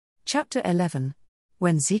Chapter 11.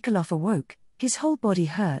 When Zekalov awoke, his whole body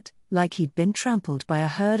hurt, like he'd been trampled by a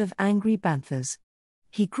herd of angry panthers.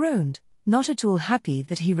 He groaned, not at all happy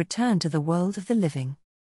that he returned to the world of the living.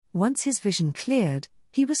 Once his vision cleared,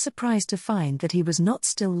 he was surprised to find that he was not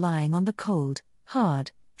still lying on the cold,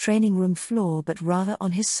 hard, training room floor but rather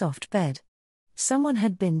on his soft bed. Someone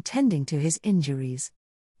had been tending to his injuries.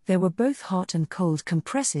 There were both hot and cold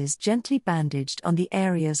compresses gently bandaged on the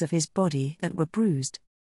areas of his body that were bruised.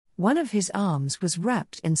 One of his arms was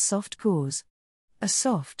wrapped in soft gauze. A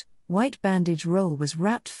soft, white bandage roll was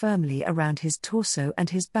wrapped firmly around his torso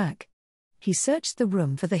and his back. He searched the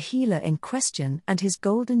room for the healer in question, and his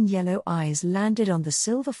golden yellow eyes landed on the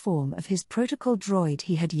silver form of his protocol droid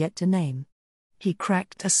he had yet to name. He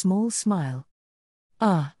cracked a small smile.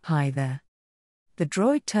 "Ah, hi there." The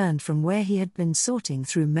droid turned from where he had been sorting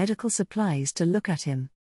through medical supplies to look at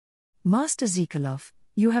him. "Master Zekalov,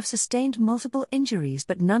 you have sustained multiple injuries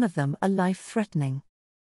but none of them are life-threatening."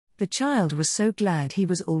 The child was so glad he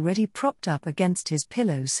was already propped up against his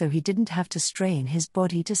pillows so he didn't have to strain his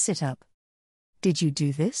body to sit up. "Did you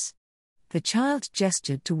do this?" The child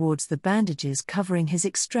gestured towards the bandages covering his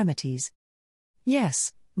extremities.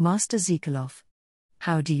 "Yes, Master Zekalov.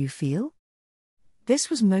 How do you feel?" This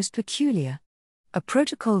was most peculiar. A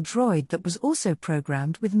protocol droid that was also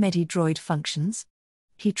programmed with Medi-droid functions.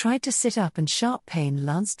 He tried to sit up and sharp pain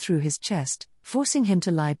lanced through his chest, forcing him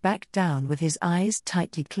to lie back down with his eyes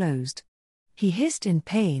tightly closed. He hissed in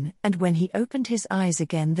pain, and when he opened his eyes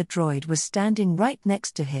again the droid was standing right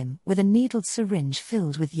next to him with a needled syringe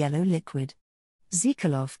filled with yellow liquid.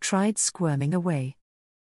 Zekalov tried squirming away.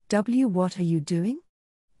 What are you doing?"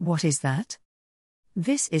 "What is that?"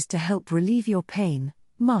 "This is to help relieve your pain,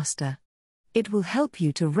 Master. It will help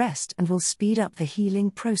you to rest and will speed up the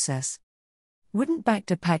healing process." "Wouldn't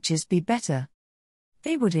Bacta patches be better?"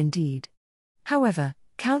 "They would indeed. However,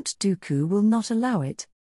 Count Dooku will not allow it.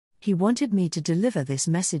 He wanted me to deliver this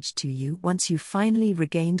message to you once you finally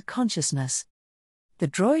regained consciousness." The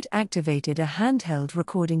droid activated a handheld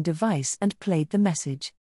recording device and played the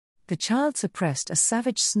message. The child suppressed a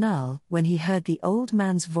savage snarl when he heard the old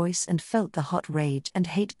man's voice and felt the hot rage and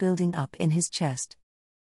hate building up in his chest.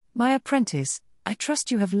 "My apprentice, I trust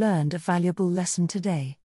you have learned a valuable lesson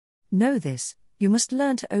today. Know this, you must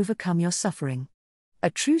learn to overcome your suffering. A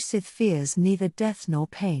true Sith fears neither death nor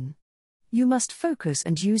pain. You must focus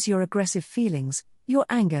and use your aggressive feelings, your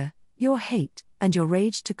anger, your hate, and your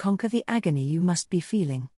rage to conquer the agony you must be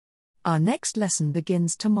feeling. Our next lesson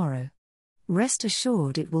begins tomorrow. Rest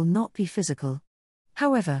assured it will not be physical.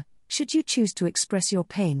 However, should you choose to express your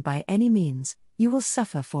pain by any means, you will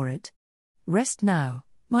suffer for it. Rest now,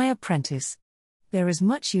 my apprentice. There is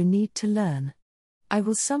much you need to learn. I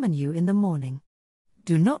will summon you in the morning.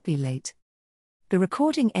 Do not be late." The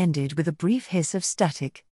recording ended with a brief hiss of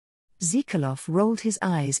static. Zekalov rolled his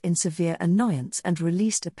eyes in severe annoyance and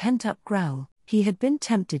released a pent-up growl. He had been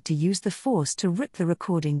tempted to use the Force to rip the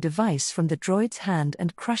recording device from the droid's hand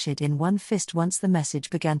and crush it in one fist once the message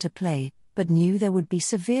began to play, but knew there would be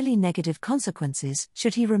severely negative consequences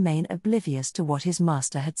should he remain oblivious to what his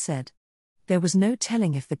master had said. There was no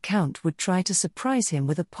telling if the Count would try to surprise him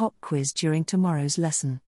with a pop quiz during tomorrow's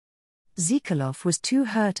lesson. Zekalov was too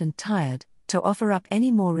hurt and tired to offer up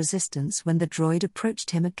any more resistance when the droid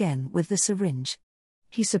approached him again with the syringe.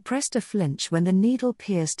 He suppressed a flinch when the needle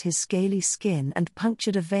pierced his scaly skin and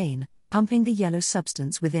punctured a vein, pumping the yellow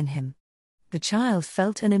substance within him. The child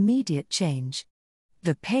felt an immediate change.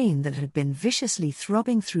 The pain that had been viciously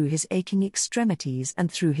throbbing through his aching extremities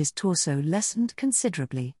and through his torso lessened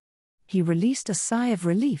considerably. He released a sigh of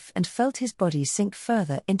relief and felt his body sink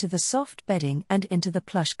further into the soft bedding and into the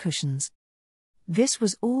plush cushions. This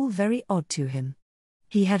was all very odd to him.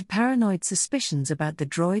 He had paranoid suspicions about the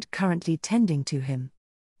droid currently tending to him.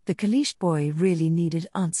 The Kalish boy really needed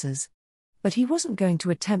answers. But he wasn't going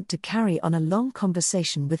to attempt to carry on a long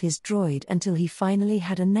conversation with his droid until he finally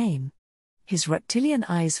had a name. His reptilian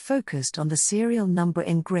eyes focused on the serial number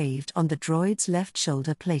engraved on the droid's left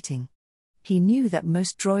shoulder plating. He knew that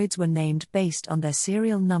most droids were named based on their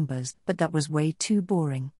serial numbers, but that was way too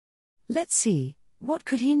boring. Let's see, what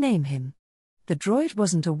could he name him? The droid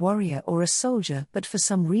wasn't a warrior or a soldier, but for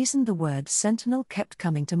some reason the word sentinel kept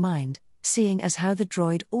coming to mind, seeing as how the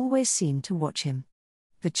droid always seemed to watch him.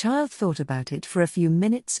 The child thought about it for a few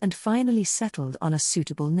minutes and finally settled on a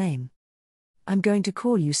suitable name. "I'm going to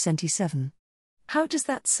call you Senti-7. How does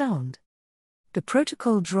that sound?" The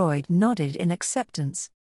protocol droid nodded in acceptance.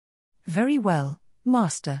 "Very well,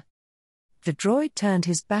 Master." The droid turned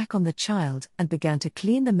his back on the child and began to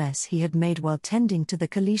clean the mess he had made while tending to the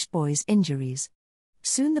Kalish boy's injuries.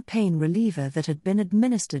 Soon the pain reliever that had been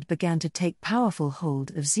administered began to take powerful hold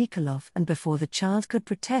of Zikolov, and before the child could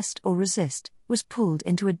protest or resist, was pulled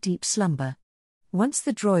into a deep slumber. Once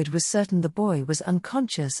the droid was certain the boy was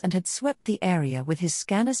unconscious and had swept the area with his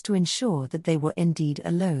scanners to ensure that they were indeed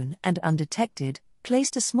alone and undetected,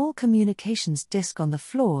 placed a small communications disc on the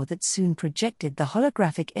floor that soon projected the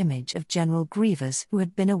holographic image of General Grievous, who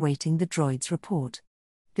had been awaiting the droid's report.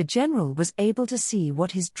 The general was able to see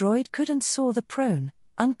what his droid could and saw the prone,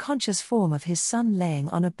 unconscious form of his son laying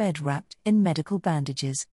on a bed wrapped in medical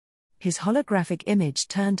bandages. His holographic image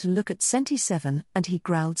turned to look at Senti 7 and he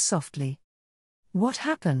growled softly. "What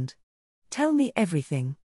happened? Tell me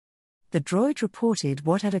everything." The droid reported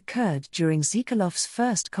what had occurred during Zikolov's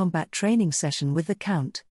first combat training session with the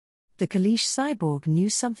Count. The Kalish cyborg knew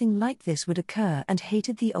something like this would occur and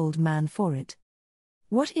hated the old man for it.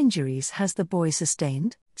 "What injuries has the boy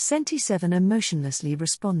sustained?" Senti 7 emotionlessly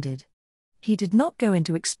responded. He did not go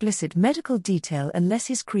into explicit medical detail unless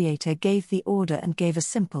his creator gave the order and gave a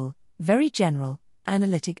simple, very general,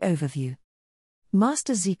 analytic overview.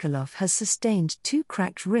 "Master Zikolov has sustained 2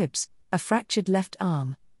 cracked ribs, a fractured left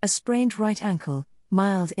arm, a sprained right ankle,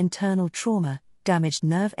 mild internal trauma, damaged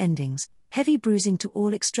nerve endings, heavy bruising to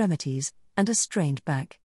all extremities, and a strained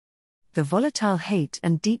back." The volatile hate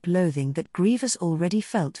and deep loathing that Grievous already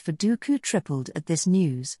felt for Dooku tripled at this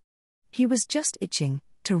news. He was just itching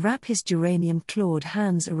to wrap his geranium-clawed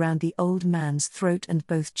hands around the old man's throat and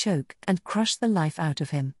both choke and crush the life out of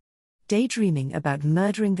him. Daydreaming about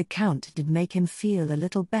murdering the Count did make him feel a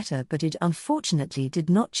little better, but it unfortunately did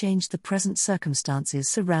not change the present circumstances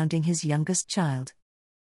surrounding his youngest child.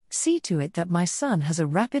 "See to it that my son has a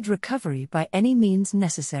rapid recovery by any means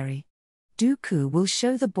necessary. Dooku will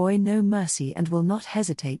show the boy no mercy and will not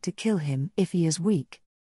hesitate to kill him if he is weak."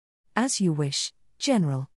 "As you wish,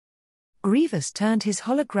 General." Grievous turned his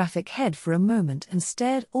holographic head for a moment and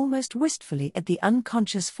stared almost wistfully at the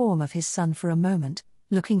unconscious form of his son for a moment,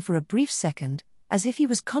 looking for a brief second, as if he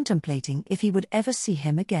was contemplating if he would ever see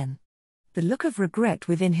him again. The look of regret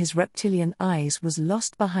within his reptilian eyes was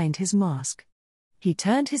lost behind his mask. He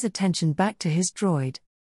turned his attention back to his droid.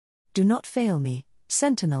 "Do not fail me,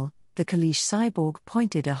 Sentinel." The Kalish cyborg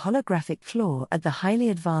pointed a holographic claw at the highly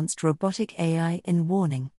advanced robotic AI in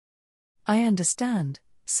warning. "I understand,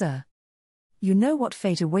 sir. You know what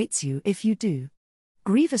fate awaits you if you do."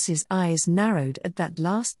 Grievous's eyes narrowed at that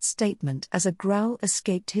last statement as a growl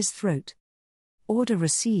escaped his throat. "Order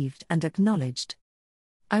received and acknowledged.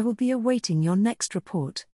 I will be awaiting your next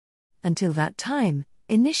report. Until that time,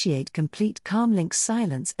 initiate complete comlink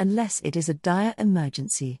silence unless it is a dire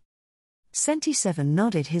emergency." Senti 7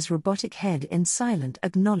 nodded his robotic head in silent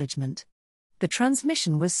acknowledgement. The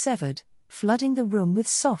transmission was severed, flooding the room with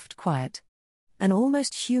soft quiet. An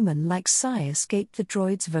almost human-like sigh escaped the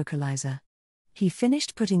droid's vocalizer. He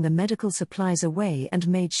finished putting the medical supplies away and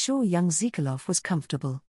made sure young Zikolov was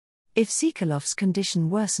comfortable. If Zikolov's condition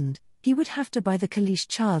worsened, he would have to buy the Kalish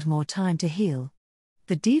child more time to heal.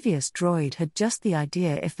 The devious droid had just the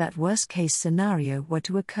idea if that worst-case scenario were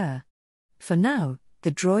to occur. For now,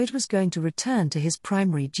 the droid was going to return to his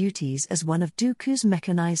primary duties as one of Dooku's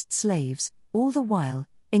mechanized slaves, all the while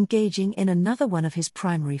engaging in another one of his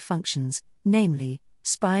primary functions, namely,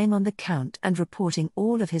 spying on the Count and reporting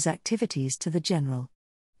all of his activities to the general.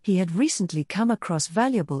 He had recently come across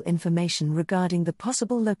valuable information regarding the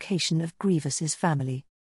possible location of Grievous's family.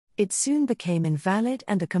 It soon became invalid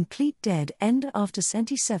and a complete dead end after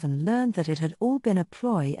Senti 7 learned that it had all been a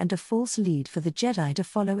ploy and a false lead for the Jedi to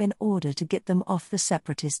follow in order to get them off the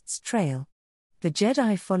Separatists' trail. The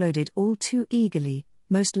Jedi followed it all too eagerly,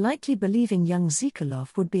 most likely believing young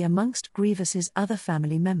Zikolov would be amongst Grievous's other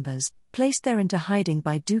family members, placed there into hiding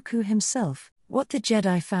by Dooku himself. What the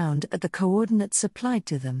Jedi found at the coordinates supplied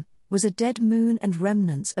to them was a dead moon and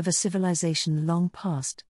remnants of a civilization long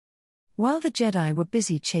past. While the Jedi were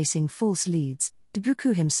busy chasing false leads,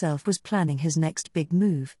 Dooku himself was planning his next big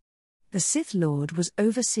move. The Sith Lord was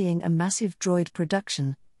overseeing a massive droid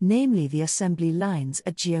production, namely the assembly lines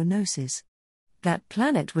at Geonosis. That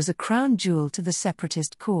planet was a crown jewel to the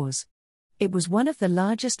Separatist cause. It was one of the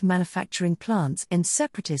largest manufacturing plants in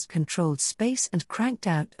Separatist-controlled space and cranked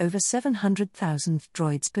out over 700,000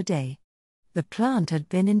 droids per day. The plant had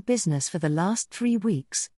been in business for the last 3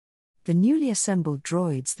 weeks. The newly assembled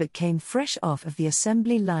droids that came fresh off of the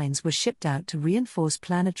assembly lines were shipped out to reinforce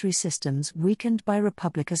planetary systems weakened by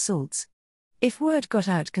Republic assaults. If word got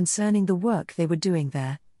out concerning the work they were doing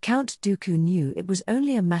there, Count Dooku knew it was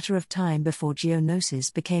only a matter of time before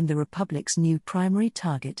Geonosis became the Republic's new primary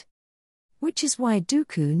target. Which is why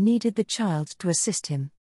Dooku needed the child to assist him.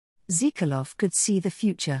 Zikolov could see the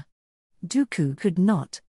future. Dooku could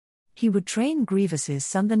not. He would train Grievous's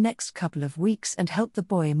son the next couple of weeks and help the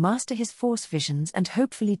boy master his Force visions and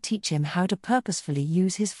hopefully teach him how to purposefully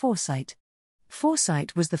use his foresight.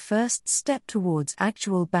 Foresight was the first step towards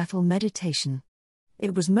actual battle meditation.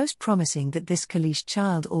 It was most promising that this Kalish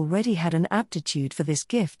child already had an aptitude for this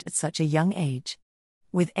gift at such a young age.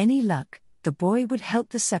 With any luck, the boy would help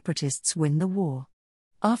the Separatists win the war.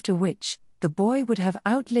 After which, the boy would have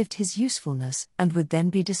outlived his usefulness and would then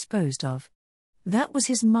be disposed of. That was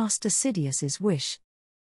his master Sidious's wish.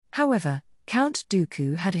 However, Count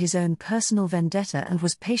Dooku had his own personal vendetta and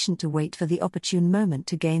was patient to wait for the opportune moment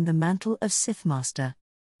to gain the mantle of Sith Master.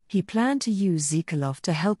 He planned to use Zekalov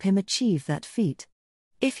to help him achieve that feat.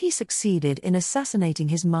 If he succeeded in assassinating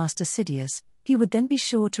his master Sidious, he would then be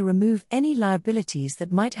sure to remove any liabilities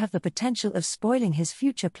that might have the potential of spoiling his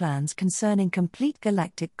future plans concerning complete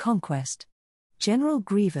galactic conquest. General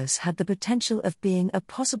Grievous had the potential of being a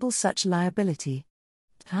possible such liability.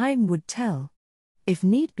 Time would tell. If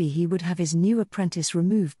need be, he would have his new apprentice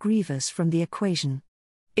remove Grievous from the equation.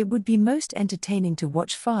 It would be most entertaining to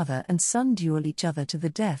watch father and son duel each other to the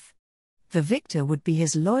death. The victor would be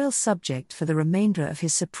his loyal subject for the remainder of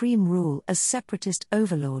his supreme rule as Separatist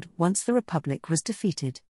overlord once the Republic was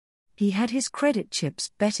defeated. He had his credit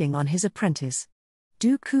chips betting on his apprentice.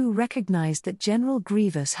 Dooku recognized that General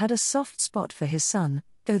Grievous had a soft spot for his son,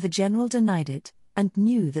 though the general denied it, and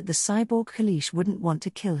knew that the cyborg Kalish wouldn't want to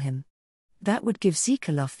kill him. That would give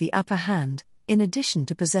Zekalov the upper hand, in addition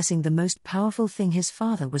to possessing the most powerful thing his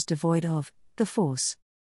father was devoid of, the Force.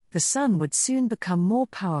 The son would soon become more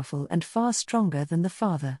powerful and far stronger than the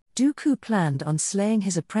father. Dooku planned on slaying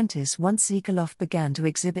his apprentice once Zekalov began to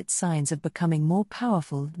exhibit signs of becoming more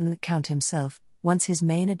powerful than the Count himself, once his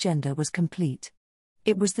main agenda was complete.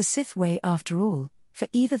 It was the Sith way after all, for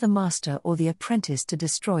either the master or the apprentice to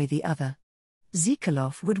destroy the other.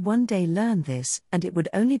 Zekalov would one day learn this, and it would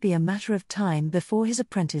only be a matter of time before his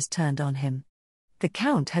apprentice turned on him. The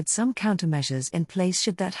Count had some countermeasures in place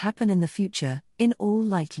should that happen in the future, in all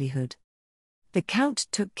likelihood. The Count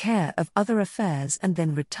took care of other affairs and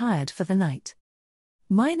then retired for the night.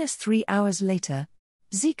 -3 hours later,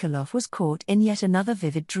 Zekalov was caught in yet another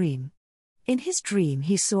vivid dream. In his dream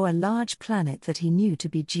he saw a large planet that he knew to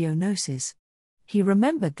be Geonosis. He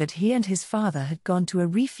remembered that he and his father had gone to a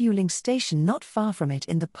refueling station not far from it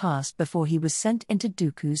in the past before he was sent into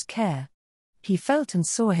Dooku's care. He felt and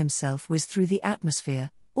saw himself whiz through the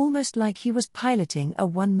atmosphere, almost like he was piloting a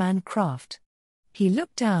one-man craft. He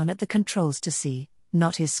looked down at the controls to see,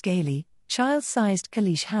 not his scaly, child-sized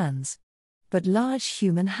Kalish hands, but large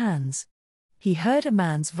human hands. He heard a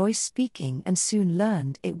man's voice speaking and soon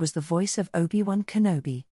learned it was the voice of Obi-Wan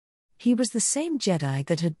Kenobi. He was the same Jedi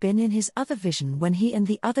that had been in his other vision when he and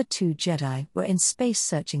the other 2 Jedi were in space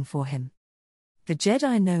searching for him. The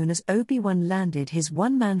Jedi known as Obi-Wan landed his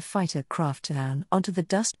one-man fighter craft down onto the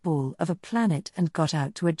dust ball of a planet and got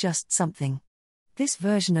out to adjust something. This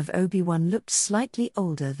version of Obi-Wan looked slightly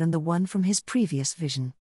older than the one from his previous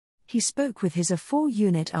vision. He spoke with his A4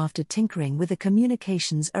 unit after tinkering with a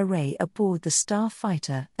communications array aboard the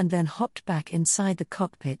starfighter and then hopped back inside the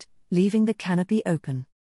cockpit, leaving the canopy open.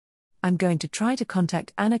 "I'm going to try to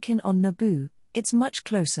contact Anakin on Naboo, it's much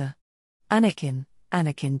closer." Anakin,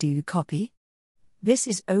 do you copy? This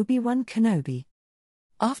is Obi-Wan Kenobi."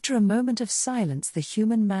 After a moment of silence the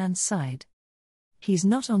human man sighed. "He's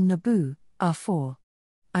not on Naboo, R4.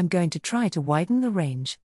 I'm going to try to widen the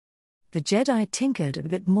range." The Jedi tinkered a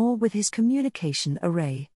bit more with his communication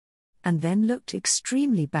array, and then looked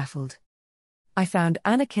extremely baffled. "I found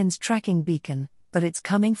Anakin's tracking beacon, but it's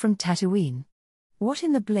coming from Tatooine. What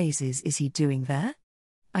in the blazes is he doing there?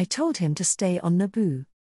 I told him to stay on Naboo."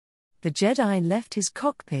 The Jedi left his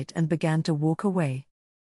cockpit and began to walk away.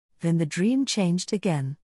 Then the dream changed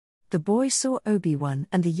again. The boy saw Obi-Wan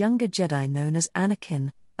and the younger Jedi known as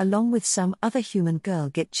Anakin, along with some other human girl,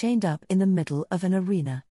 get chained up in the middle of an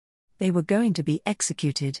arena. They were going to be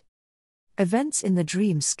executed. Events in the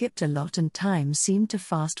dream skipped a lot and time seemed to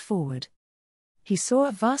fast forward. He saw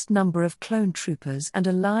a vast number of clone troopers and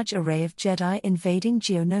a large array of Jedi invading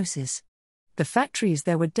Geonosis. The factories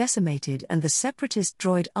there were decimated and the separatist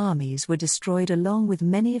droid armies were destroyed along with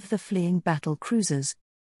many of the fleeing battle cruisers.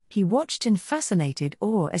 He watched in fascinated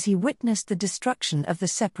awe as he witnessed the destruction of the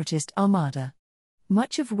separatist armada,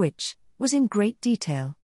 much of which was in great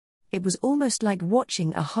detail. It was almost like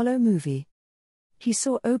watching a hollow movie. He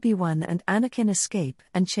saw Obi-Wan and Anakin escape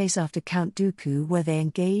and chase after Count Dooku where they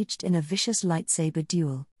engaged in a vicious lightsaber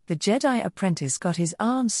duel. The Jedi apprentice got his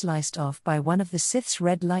arm sliced off by one of the Sith's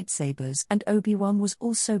red lightsabers and Obi-Wan was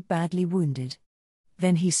also badly wounded.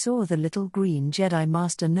 Then he saw the little green Jedi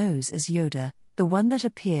Master knows as Yoda, the one that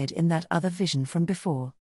appeared in that other vision from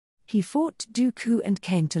before. He fought Dooku and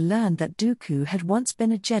came to learn that Dooku had once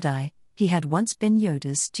been a Jedi, he had once been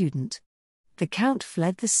Yoda's student. The Count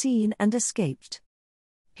fled the scene and escaped.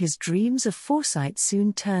 His dreams of foresight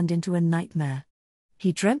soon turned into a nightmare.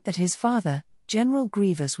 He dreamt that his father, General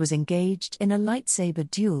Grievous, was engaged in a lightsaber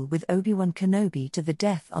duel with Obi-Wan Kenobi to the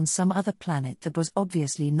death on some other planet that was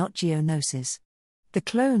obviously not Geonosis. The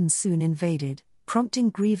clones soon invaded,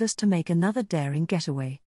 prompting Grievous to make another daring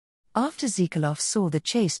getaway. After Zekalov saw the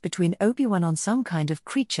chase between Obi-Wan on some kind of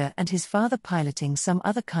creature and his father piloting some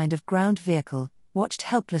other kind of ground vehicle, watched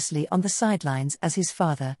helplessly on the sidelines as his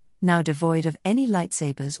father, now devoid of any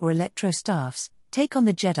lightsabers or electrostaffs, take on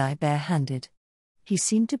the Jedi bare-handed. He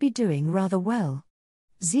seemed to be doing rather well.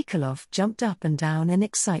 Zekalov jumped up and down in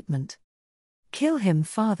excitement. "Kill him,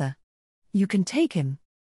 father. You can take him."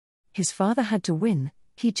 His father had to win,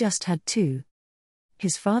 he just had to.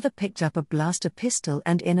 His father picked up a blaster pistol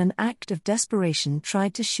and in an act of desperation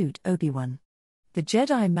tried to shoot Obi-Wan. The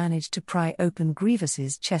Jedi managed to pry open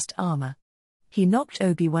Grievous's chest armor. He knocked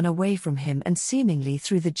Obi-Wan away from him and seemingly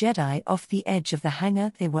threw the Jedi off the edge of the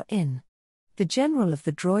hangar they were in. The general of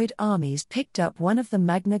the droid armies picked up one of the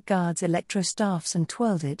Magna Guard's electrostaffs and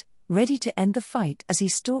twirled it, ready to end the fight as he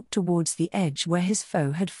stalked towards the edge where his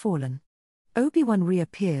foe had fallen. Obi-Wan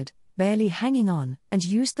reappeared, barely hanging on, and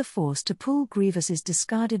used the Force to pull Grievous's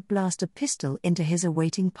discarded blaster pistol into his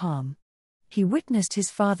awaiting palm. He witnessed his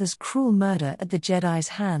father's cruel murder at the Jedi's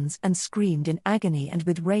hands and screamed in agony and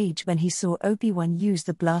with rage when he saw Obi-Wan use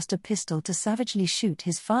the blaster pistol to savagely shoot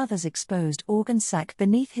his father's exposed organ sac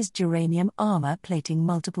beneath his duranium armor plating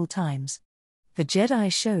multiple times. The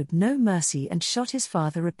Jedi showed no mercy and shot his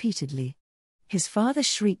father repeatedly. His father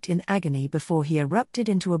shrieked in agony before he erupted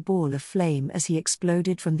into a ball of flame as he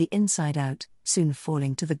exploded from the inside out, soon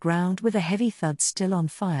falling to the ground with a heavy thud still on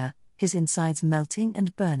fire, his insides melting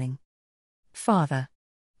and burning. "Father.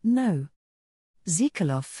 No."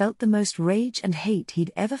 Zekalov felt the most rage and hate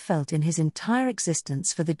he'd ever felt in his entire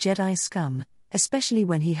existence for the Jedi scum, especially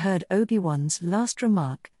when he heard Obi-Wan's last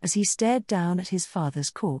remark as he stared down at his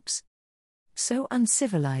father's corpse. So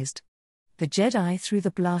uncivilized. The Jedi threw the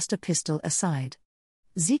blaster pistol aside.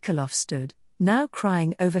 Zekalov stood, now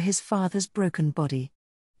crying over his father's broken body.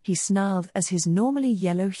 He snarled as his normally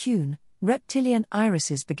yellow-hewn, reptilian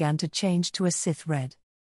irises began to change to a Sith red.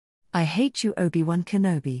 "I hate you, Obi-Wan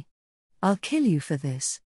Kenobi. I'll kill you for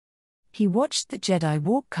this." He watched the Jedi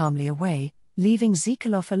walk calmly away, leaving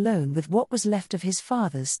Zekalov alone with what was left of his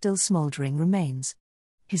father's still smoldering remains.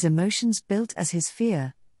 His emotions built as his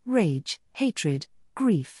fear, rage, hatred,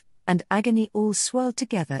 grief, and agony all swirled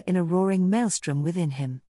together in a roaring maelstrom within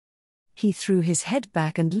him. He threw his head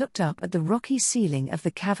back and looked up at the rocky ceiling of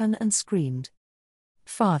the cavern and screamed.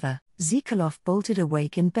 "Father!" Zekalov bolted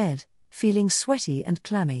awake in bed, feeling sweaty and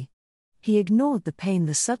clammy. He ignored the pain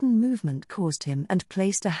the sudden movement caused him and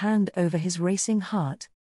placed a hand over his racing heart.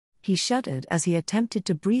 He shuddered as he attempted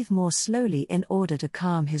to breathe more slowly in order to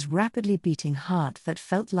calm his rapidly beating heart that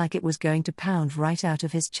felt like it was going to pound right out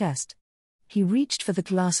of his chest. He reached for the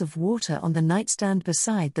glass of water on the nightstand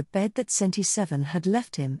beside the bed that Senti-7 had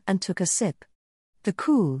left him and took a sip. The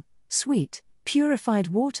cool, sweet, purified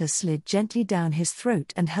water slid gently down his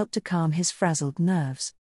throat and helped to calm his frazzled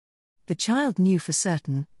nerves. The child knew for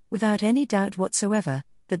certain, without any doubt whatsoever,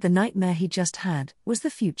 that the nightmare he just had was the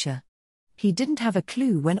future. He didn't have a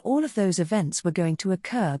clue when all of those events were going to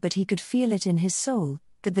occur, but he could feel it in his soul,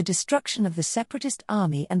 that the destruction of the Separatist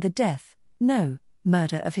army and the death,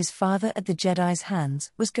 murder of his father at the Jedi's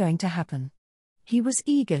hands was going to happen. He was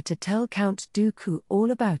eager to tell Count Dooku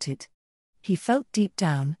all about it. He felt deep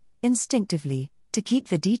down, instinctively, to keep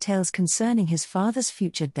the details concerning his father's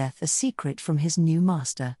future death a secret from his new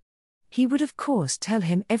master. He would of course tell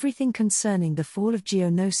him everything concerning the fall of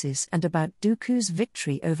Geonosis and about Dooku's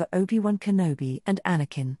victory over Obi-Wan Kenobi and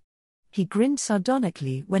Anakin. He grinned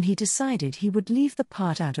sardonically when he decided he would leave the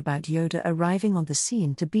part out about Yoda arriving on the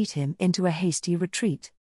scene to beat him into a hasty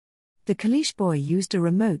retreat. The Kalish boy used a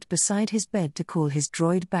remote beside his bed to call his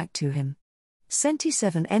droid back to him.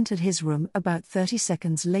 Senti-7 entered his room about 30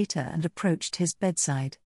 seconds later and approached his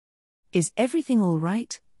bedside. "Is everything all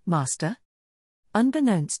right, Master?"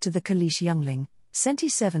 Unbeknownst to the Kalish youngling,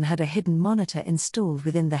 Senti-7 had a hidden monitor installed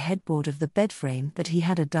within the headboard of the bedframe that he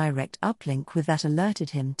had a direct uplink with that alerted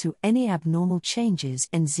him to any abnormal changes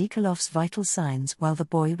in Zekalov's vital signs while the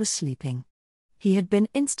boy was sleeping. He had been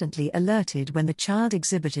instantly alerted when the child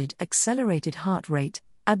exhibited accelerated heart rate,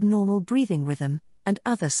 abnormal breathing rhythm, and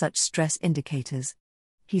other such stress indicators.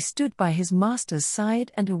 He stood by his master's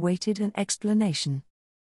side and awaited an explanation.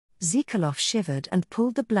 Zekalov shivered and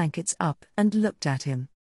pulled the blankets up and looked at him.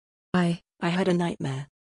 I had a nightmare."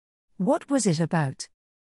 "What was it about?"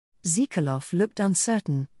 Zikolov looked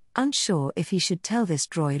uncertain, unsure if he should tell this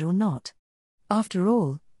droid or not. After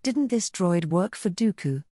all, didn't this droid work for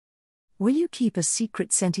Dooku? Will you keep a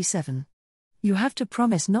secret, 77? You have to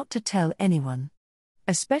promise not to tell anyone.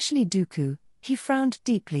 Especially Dooku, he frowned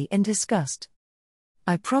deeply in disgust.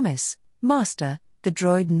 I promise, Master, the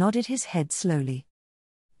droid nodded his head slowly.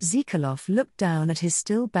 Zikolov looked down at his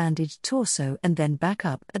still bandaged torso and then back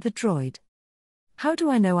up at the droid. How do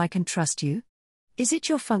I know I can trust you? Is it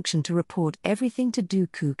your function to report everything to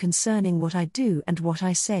Dooku concerning what I do and what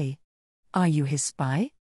I say? Are you his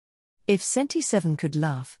spy? If 77 could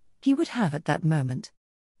laugh, he would have at that moment.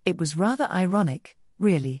 It was rather ironic,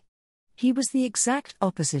 really. He was the exact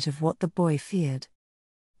opposite of what the boy feared.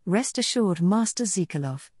 Rest assured, Master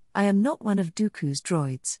Zikolov, I am not one of Dooku's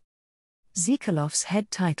droids. Zikolov's head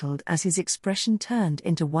tightened as his expression turned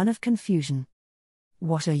into one of confusion.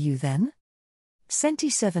 What are you then?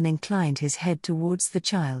 77 inclined his head towards the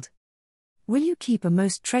child. Will you keep a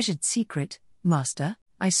most treasured secret, Master?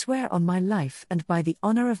 I swear on my life and by the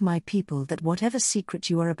honor of my people that whatever secret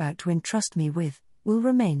you are about to entrust me with, will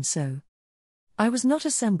remain so. I was not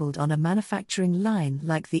assembled on a manufacturing line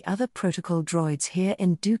like the other protocol droids here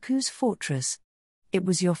in Dooku's fortress. It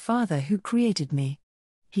was your father who created me.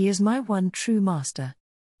 He is my one true master.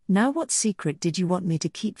 Now what secret did you want me to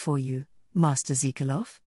keep for you, Master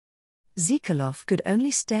Zikolov? Zikolov could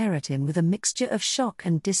only stare at him with a mixture of shock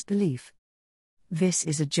and disbelief. This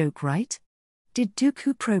is a joke, right? Did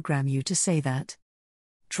Dooku program you to say that?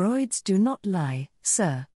 Droids do not lie,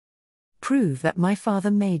 sir. Prove that my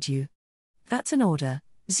father made you. That's an order.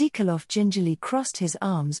 Zikolov gingerly crossed his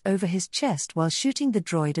arms over his chest while shooting the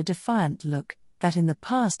droid a defiant look that in the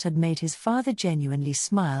past had made his father genuinely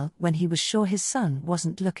smile when he was sure his son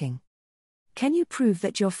wasn't looking. Can you prove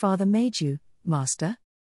that your father made you, Master?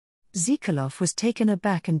 Zikolov was taken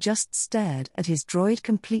aback and just stared at his droid,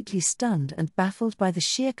 completely stunned and baffled by the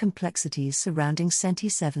sheer complexities surrounding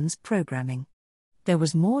 77's programming. There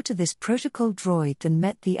was more to this protocol droid than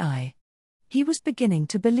met the eye. He was beginning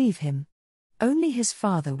to believe him. Only his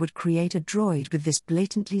father would create a droid with this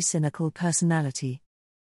blatantly cynical personality.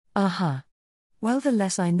 Aha. Well, the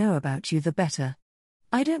less I know about you the better.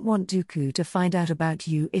 I don't want Dooku to find out about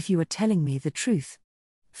you if you are telling me the truth.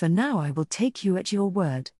 For now I will take you at your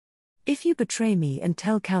word. If you betray me and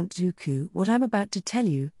tell Count Dooku what I'm about to tell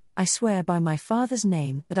you, I swear by my father's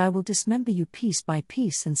name that I will dismember you piece by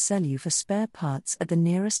piece and sell you for spare parts at the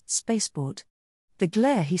nearest spaceport. The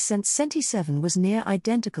glare he sent 77 was near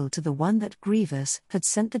identical to the one that Grievous had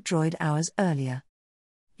sent the droid hours earlier.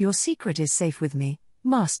 Your secret is safe with me,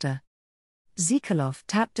 Master. Zikolov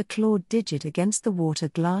tapped a clawed digit against the water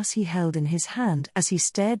glass he held in his hand as he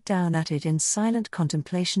stared down at it in silent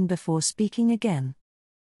contemplation before speaking again.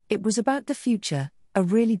 It was about the future, a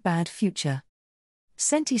really bad future.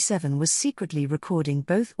 77 was secretly recording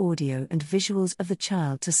both audio and visuals of the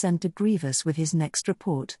child to send to Grievous with his next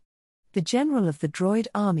report. The general of the droid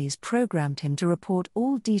armies programmed him to report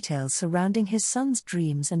all details surrounding his son's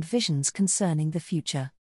dreams and visions concerning the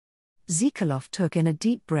future. Zikolov took in a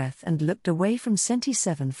deep breath and looked away from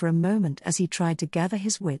 77 for a moment as he tried to gather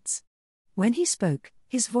his wits. When he spoke,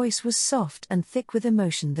 his voice was soft and thick with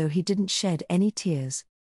emotion, though he didn't shed any tears.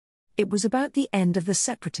 It was about the end of the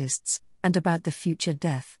Separatists, and about the future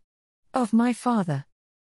death of my father.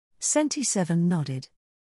 77 nodded.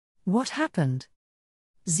 What happened?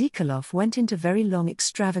 Zikolov went into very long,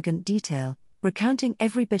 extravagant detail, recounting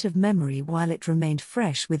every bit of memory while it remained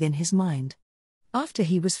fresh within his mind. After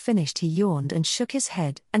he was finished, he yawned and shook his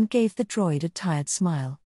head and gave the droid a tired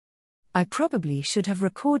smile. I probably should have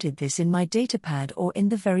recorded this in my datapad, or in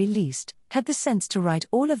the very least, had the sense to write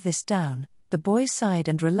all of this down. The boy sighed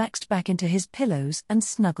and relaxed back into his pillows and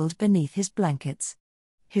snuggled beneath his blankets.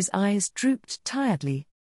 His eyes drooped tiredly.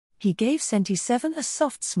 He gave 77 a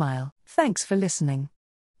soft smile. Thanks for listening.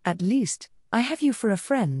 At least, I have you for a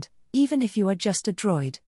friend, even if you are just a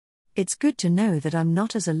droid. It's good to know that I'm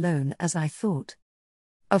not as alone as I thought.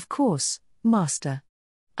 Of course, Master.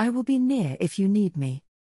 I will be near if you need me.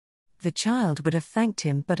 The child would have thanked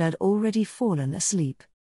him but had already fallen asleep.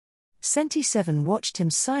 77 watched him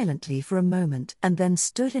silently for a moment and then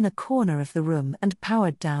stood in a corner of the room and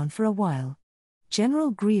powered down for a while. General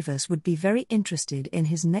Grievous would be very interested in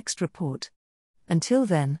his next report. Until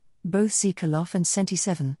then, both Zikolov and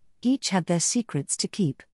 77 each had their secrets to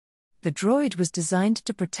keep. The droid was designed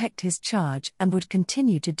to protect his charge and would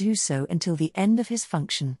continue to do so until the end of his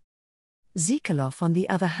function. Zikolov, on the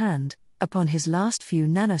other hand, upon his last few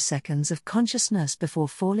nanoseconds of consciousness before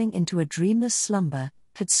falling into a dreamless slumber,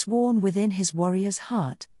 had sworn within his warrior's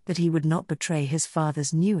heart that he would not betray his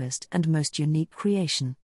father's newest and most unique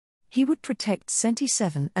creation. He would protect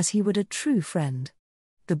Senti-7 as he would a true friend.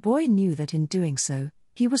 The boy knew that in doing so,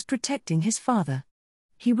 he was protecting his father.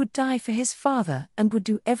 He would die for his father and would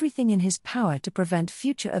do everything in his power to prevent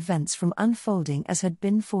future events from unfolding as had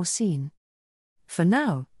been foreseen. For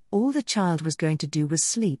now, all the child was going to do was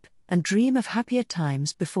sleep and dream of happier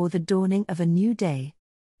times before the dawning of a new day.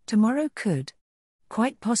 Tomorrow could,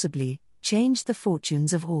 quite possibly, change the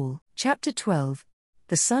fortunes of all. Chapter 12.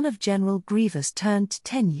 The son of General Grievous turned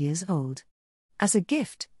 10 years old. As a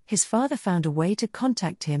gift, his father found a way to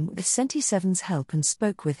contact him with Senti-7's help and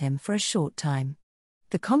spoke with him for a short time.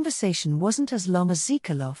 The conversation wasn't as long as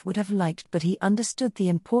Zikalov would have liked, but he understood the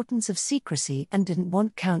importance of secrecy and didn't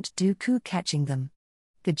want Count Dooku catching them.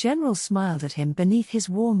 The general smiled at him beneath his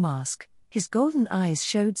warm mask. His golden eyes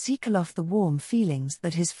showed Zikalov the warm feelings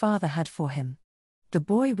that his father had for him. The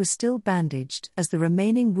boy was still bandaged as the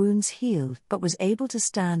remaining wounds healed, but was able to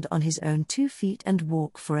stand on his own 2 feet and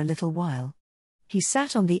walk for a little while. He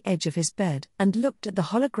sat on the edge of his bed and looked at the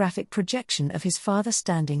holographic projection of his father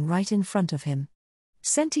standing right in front of him.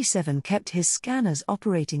 Senti-7 kept his scanners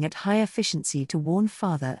operating at high efficiency to warn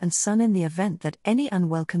father and son in the event that any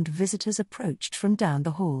unwelcomed visitors approached from down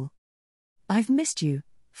the hall. "I've missed you,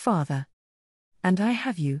 father. And I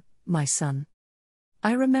have you, my son.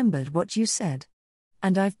 I remembered what you said.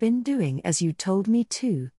 And I've been doing as you told me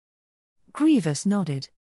to." Grievous nodded.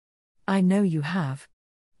 "I know you have.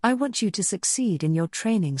 I want you to succeed in your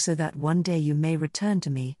training so that one day you may return to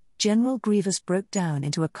me." General Grievous broke down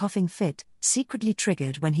into a coughing fit, secretly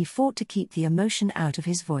triggered when he fought to keep the emotion out of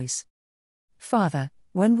his voice. "Father,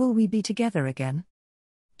 when will we be together again?"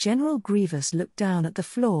 General Grievous looked down at the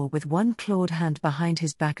floor with one clawed hand behind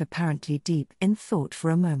his back, apparently deep in thought for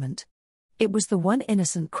a moment. It was the one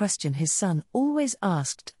innocent question his son always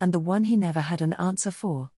asked and the one he never had an answer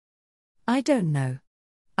for. "I don't know.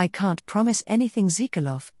 I can't promise anything,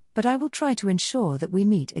 Zikalov, but I will try to ensure that we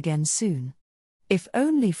meet again soon. If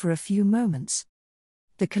only for a few moments."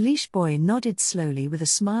 The Kalish boy nodded slowly with a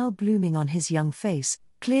smile blooming on his young face,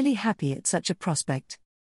 clearly happy at such a prospect.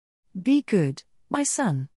 "Be good, my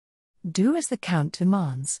son. Do as the Count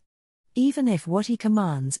demands. Even if what he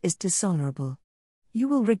commands is dishonorable. You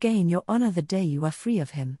will regain your honor the day you are free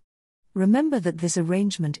of him. Remember that this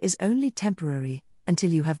arrangement is only temporary,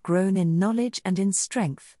 until you have grown in knowledge and in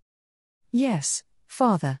strength." "Yes,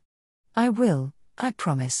 father. I will, I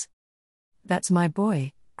promise." "That's my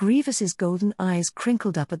boy." Grievous's golden eyes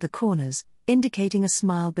crinkled up at the corners, indicating a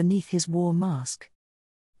smile beneath his warm mask.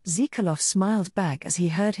 Zikalov smiled back as he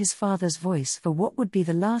heard his father's voice for what would be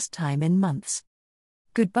the last time in months.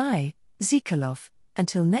 "Goodbye, Zikalov,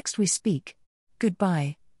 until next we speak.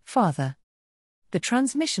 Goodbye, father." The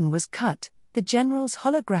transmission was cut, the general's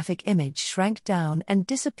holographic image shrank down and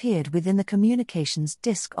disappeared within the communications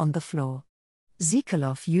disc on the floor.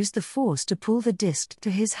 Zikalov used the force to pull the disc to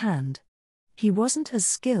his hand. He wasn't as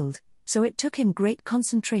skilled, so it took him great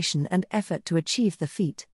concentration and effort to achieve the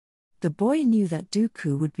feat. The boy knew that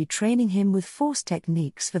Dooku would be training him with force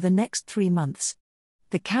techniques for the next 3 months.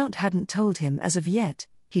 The Count hadn't told him as of yet,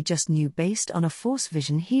 he just knew based on a force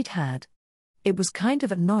vision he'd had. It was kind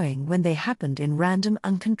of annoying when they happened in random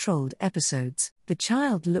uncontrolled episodes. The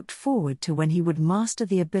child looked forward to when he would master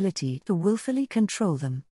the ability to willfully control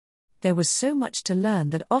them. There was so much to learn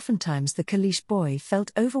that oftentimes the Kalish boy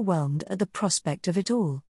felt overwhelmed at the prospect of it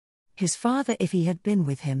all. His father, if he had been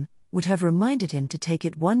with him, would have reminded him to take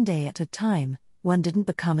it one day at a time. One didn't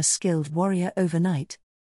become a skilled warrior overnight.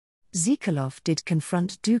 Zikalov did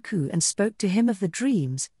confront Dooku and spoke to him of the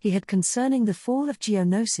dreams he had concerning the fall of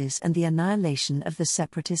Geonosis and the annihilation of the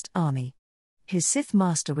Separatist army. His Sith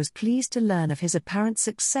master was pleased to learn of his apparent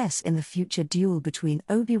success in the future duel between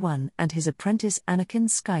Obi-Wan and his apprentice Anakin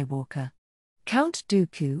Skywalker. Count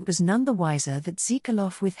Dooku was none the wiser that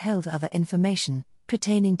Zikalov withheld other information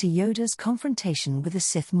pertaining to Yoda's confrontation with the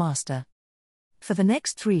Sith master. For the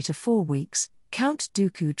next 3 to 4 weeks, Count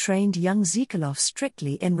Dooku trained young Zikalov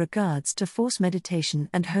strictly in regards to force meditation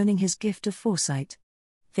and honing his gift of foresight.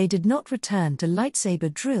 They did not return to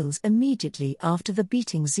lightsaber drills immediately after the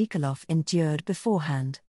beating Zikalov endured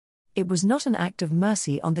beforehand. It was not an act of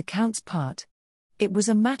mercy on the Count's part. It was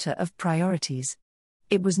a matter of priorities.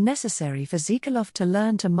 It was necessary for Zikalov to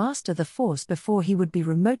learn to master the Force before he would be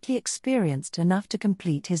remotely experienced enough to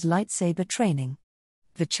complete his lightsaber training.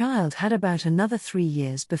 The child had about another 3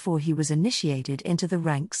 years before he was initiated into the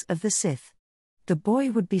ranks of the Sith. The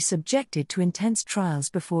boy would be subjected to intense trials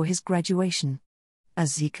before his graduation.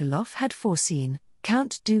 As Zikalov had foreseen,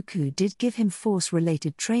 Count Dooku did give him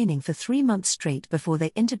Force-related training for 3 months straight before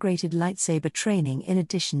they integrated lightsaber training in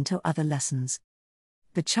addition to other lessons.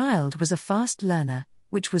 The child was a fast learner,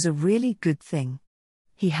 which was a really good thing.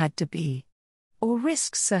 He had to be, or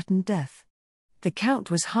risk certain death. The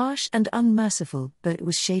Count was harsh and unmerciful, but it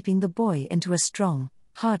was shaping the boy into a strong,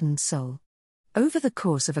 hardened soul. Over the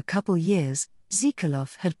course of a couple years,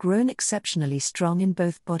 Zikolov had grown exceptionally strong in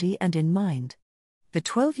both body and in mind. The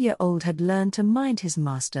 12-year-old had learned to mind his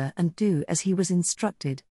master and do as he was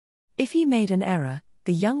instructed. If he made an error,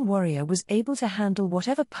 the young warrior was able to handle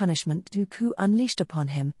whatever punishment Dooku unleashed upon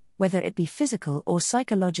him, whether it be physical or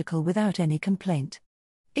psychological, without any complaint.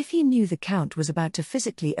 If he knew the Count was about to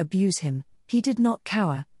physically abuse him, he did not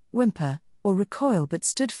cower, whimper, or recoil, but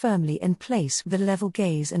stood firmly in place with a level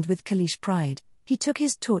gaze and with Kalish pride. He took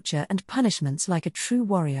his torture and punishments like a true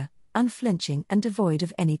warrior, unflinching and devoid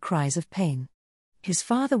of any cries of pain. His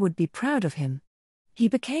father would be proud of him. He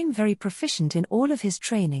became very proficient in all of his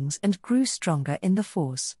trainings and grew stronger in the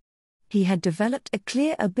Force. He had developed a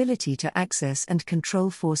clear ability to access and control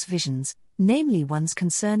Force visions, namely ones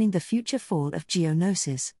concerning the future fall of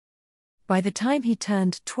Geonosis. By the time he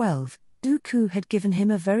turned 12, Dooku had given him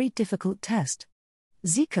a very difficult test.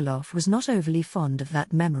 Zikolov was not overly fond of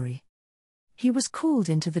that memory. He was called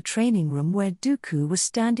into the training room where Dooku was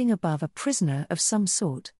standing above a prisoner of some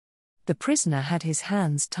sort. The prisoner had his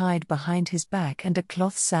hands tied behind his back and a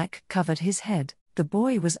cloth sack covered his head. The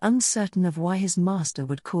boy was uncertain of why his master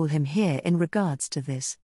would call him here in regards to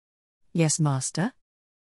this. "Yes, master?"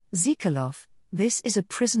 "Zikolov, this is a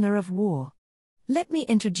prisoner of war. Let me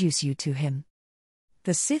introduce you to him."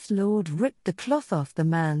 The Sith Lord ripped the cloth off the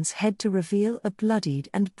man's head to reveal a bloodied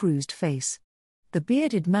and bruised face. The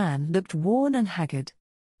bearded man looked worn and haggard.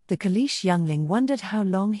 The Kalish youngling wondered how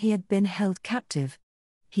long he had been held captive.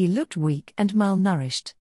 He looked weak and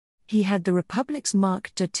malnourished. He had the Republic's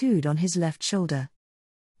mark tattooed on his left shoulder.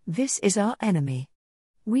 "This is our enemy.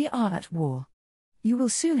 We are at war. You will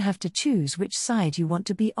soon have to choose which side you want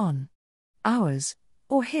to be on. Ours,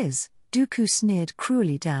 or his." Dooku sneered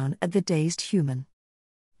cruelly down at the dazed human.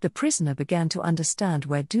 The prisoner began to understand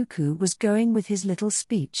where Dooku was going with his little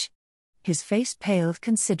speech. His face paled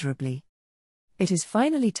considerably. "It is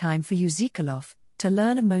finally time for you, Zikolov, to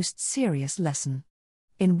learn a most serious lesson.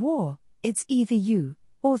 In war, it's either you,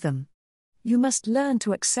 or them. You must learn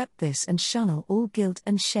to accept this and shun all guilt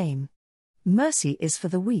and shame. Mercy is for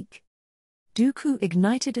the weak." Dooku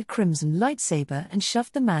ignited a crimson lightsaber and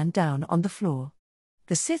shoved the man down on the floor.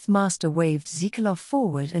 The Sith Master waved Zikolov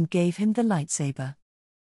forward and gave him the lightsaber.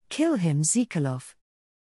 "Kill him, Zikolov."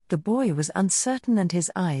 The boy was uncertain and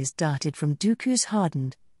his eyes darted from Dooku's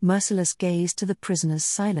hardened, merciless gaze to the prisoner's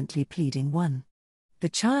silently pleading one. The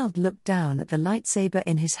child looked down at the lightsaber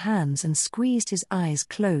in his hands and squeezed his eyes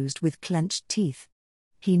closed with clenched teeth.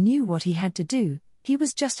 He knew what he had to do, he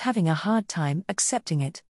was just having a hard time accepting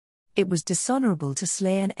it. It was dishonorable to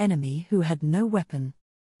slay an enemy who had no weapon.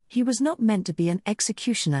 He was not meant to be an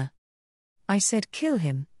executioner. "I said kill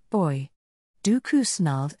him, boy." Dooku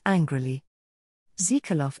snarled angrily.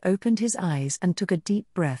 Zikolov opened his eyes and took a deep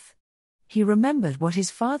breath. He remembered what his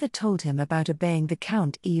father told him about obeying the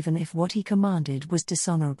Count even if what he commanded was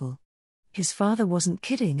dishonorable. His father wasn't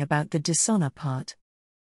kidding about the dishonor part.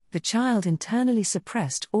 The child internally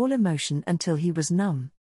suppressed all emotion until he was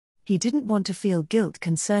numb. He didn't want to feel guilt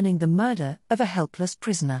concerning the murder of a helpless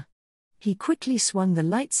prisoner. He quickly swung the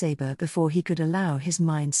lightsaber before he could allow his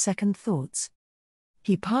mind second thoughts.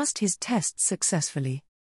 He passed his test successfully.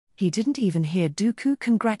 He didn't even hear Dooku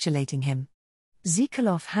congratulating him.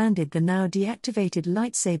 Zikolov handed the now deactivated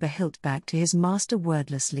lightsaber hilt back to his master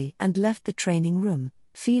wordlessly and left the training room,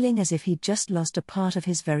 feeling as if he'd just lost a part of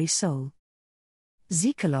his very soul.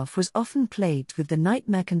 Zikolov was often plagued with the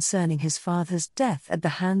nightmare concerning his father's death at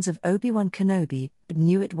the hands of Obi-Wan Kenobi, but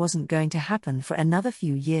knew it wasn't going to happen for another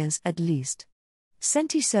few years at least.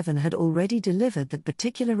 Senti 7 had already delivered that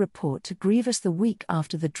particular report to Grievous the week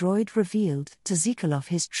after the droid revealed to Zikolov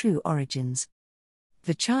his true origins.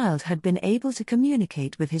 The child had been able to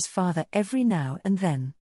communicate with his father every now and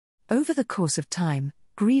then. Over the course of time,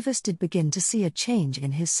 Grievous did begin to see a change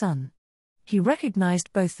in his son. He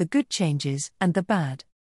recognized both the good changes and the bad.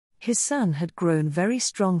 His son had grown very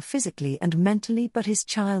strong physically and mentally, but his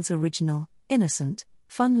child's original, innocent,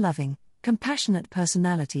 fun-loving, compassionate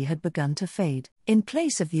personality had begun to fade. In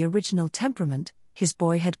place of the original temperament, his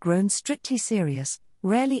boy had grown strictly serious,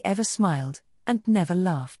 rarely ever smiled, and never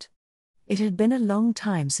laughed. It had been a long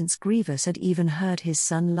time since Grievous had even heard his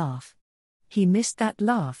son laugh. He missed that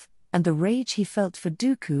laugh, and the rage he felt for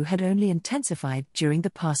Dooku had only intensified during the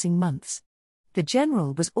passing months. The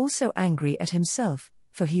general was also angry at himself,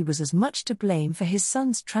 for he was as much to blame for his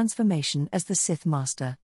son's transformation as the Sith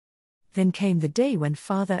Master. Then came the day when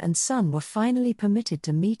father and son were finally permitted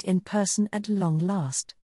to meet in person at long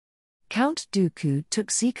last. Count Dooku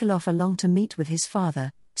took Zikolov along to meet with his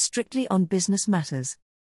father, strictly on business matters.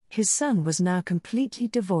 His son was now completely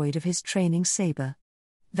devoid of his training saber.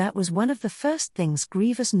 That was one of the first things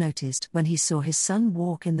Grievous noticed when he saw his son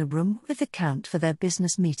walk in the room with the Count for their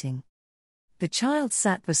business meeting. The child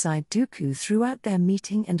sat beside Dooku throughout their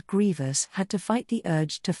meeting, and Grievous had to fight the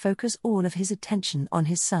urge to focus all of his attention on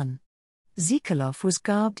his son. Zikolov was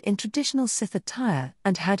garbed in traditional Sith attire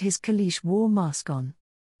and had his Kaleesh war mask on.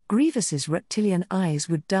 Grievous's reptilian eyes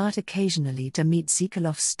would dart occasionally to meet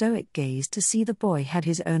Zikolov's stoic gaze to see the boy had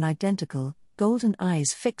his own identical, golden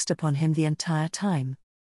eyes fixed upon him the entire time.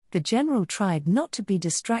 The general tried not to be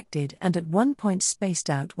distracted and at one point spaced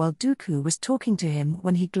out while Dooku was talking to him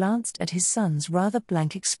when he glanced at his son's rather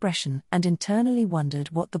blank expression and internally wondered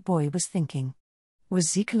what the boy was thinking. Was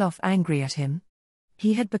Zikolov angry at him?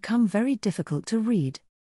 He had become very difficult to read.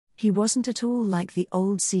 He wasn't at all like the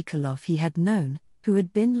old Zikolov he had known, who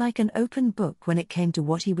had been like an open book when it came to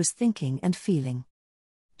what he was thinking and feeling.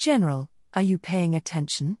 "General, are you paying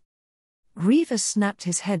attention?" Grievous snapped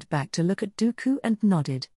his head back to look at Dooku and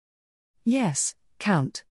nodded. "Yes,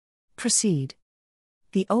 Count. Proceed."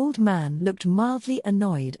 The old man looked mildly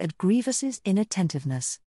annoyed at Grievous's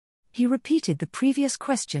inattentiveness. He repeated the previous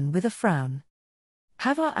question with a frown.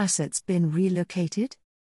 "Have our assets been relocated?"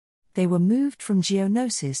 "They were moved from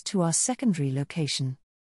Geonosis to our secondary location.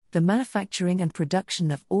 The manufacturing and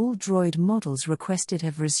production of all droid models requested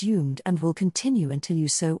have resumed and will continue until you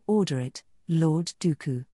so order it, Lord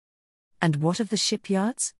Dooku." "And what of the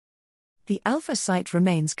shipyards?" "The Alpha site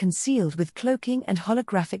remains concealed with cloaking and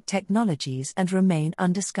holographic technologies and remain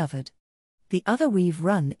undiscovered. The other we've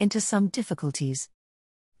run into some difficulties."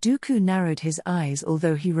 Dooku narrowed his eyes,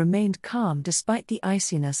 although he remained calm despite the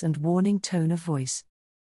iciness and warning tone of voice.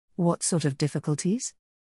 "What sort of difficulties?"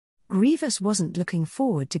 Grievous wasn't looking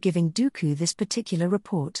forward to giving Dooku this particular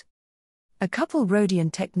report. A couple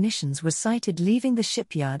Rhodian technicians were sighted leaving the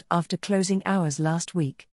shipyard after closing hours last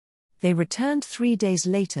week. They returned 3 days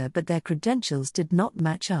later, but their credentials did not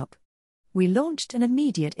match up. We launched an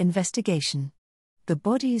immediate investigation. The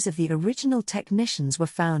bodies of the original technicians were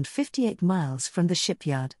found 58 miles from the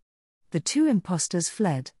shipyard. The 2 imposters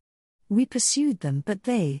fled. We pursued them, but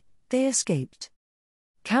they escaped.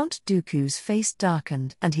 Count Dooku's face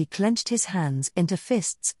darkened and he clenched his hands into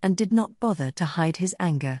fists and did not bother to hide his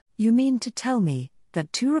anger. "You mean to tell me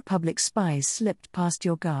that 2 Republic spies slipped past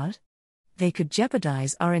your guard? They could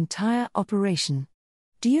jeopardize our entire operation.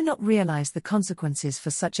 Do you not realize the consequences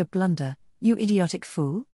for such a blunder, you idiotic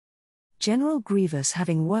fool?" General Grievous,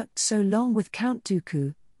 having worked so long with Count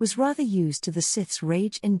Dooku, was rather used to the Sith's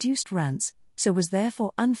rage-induced rants, so was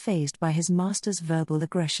therefore unfazed by his master's verbal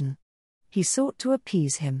aggression. He sought to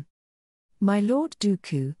appease him. "My Lord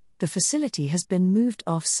Dooku, the facility has been moved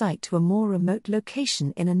off-site to a more remote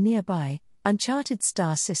location in a nearby, uncharted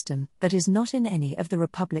star system that is not in any of the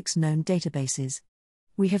Republic's known databases.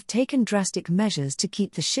 We have taken drastic measures to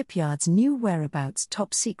keep the shipyard's new whereabouts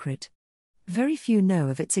top secret. Very few know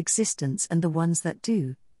of its existence, and the ones that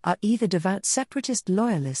do are either devout separatist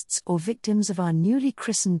loyalists or victims of our newly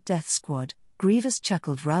christened Death Squad." Grievous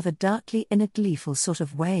chuckled rather darkly in a gleeful sort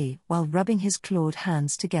of way while rubbing his clawed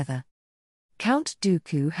hands together. Count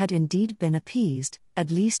Dooku had indeed been appeased,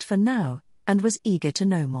 at least for now, and was eager to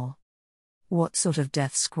know more. "What sort of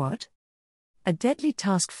Death Squad?" "A deadly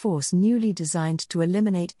task force newly designed to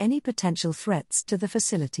eliminate any potential threats to the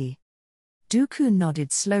facility." Dooku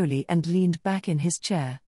nodded slowly and leaned back in his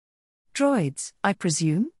chair. "Droids, I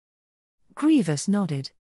presume?" Grievous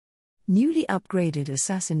nodded. "Newly upgraded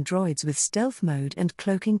assassin droids with stealth mode and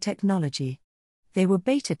cloaking technology. They were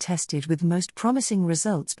beta tested with most promising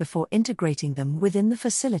results before integrating them within the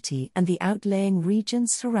facility and the outlying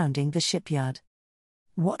regions surrounding the shipyard."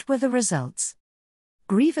 "What were the results?"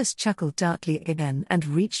 Grievous chuckled darkly again and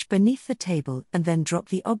reached beneath the table and then dropped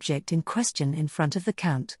the object in question in front of the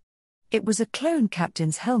Count. It was a clone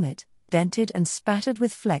captain's helmet, dented and spattered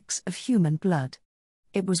with flecks of human blood.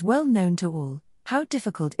 It was well known to all how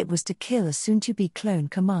difficult it was to kill a soon-to-be clone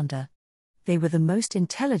commander. They were the most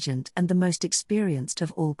intelligent and the most experienced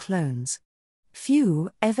of all clones. Few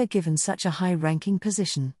ever given such a high-ranking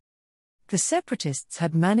position. The Separatists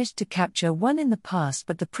had managed to capture one in the past,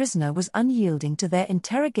 but the prisoner was unyielding to their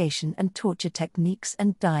interrogation and torture techniques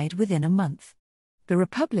and died within a month. The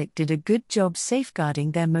Republic did a good job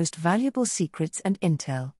safeguarding their most valuable secrets and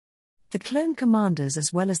intel. The clone commanders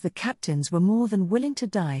as well as the captains were more than willing to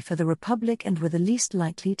die for the Republic and were the least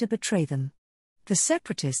likely to betray them. The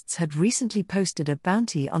Separatists had recently posted a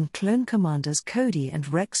bounty on clone commanders Cody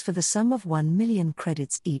and Rex for the sum of 1 million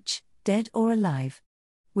credits each, dead or alive.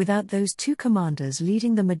 Without those 2 commanders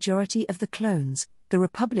leading the majority of the clones, the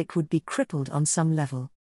Republic would be crippled on some level.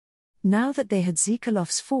 Now that they had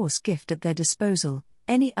Zikalov's force gift at their disposal,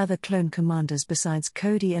 any other clone commanders besides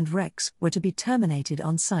Cody and Rex were to be terminated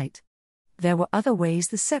on sight. There were other ways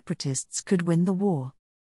the Separatists could win the war.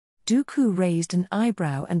 Dooku raised an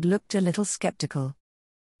eyebrow and looked a little skeptical.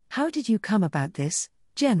 "How did you come about this,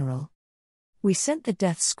 General?" "We sent the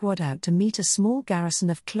Death Squad out to meet a small garrison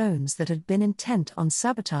of clones that had been intent on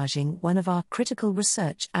sabotaging one of our critical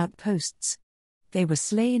research outposts. They were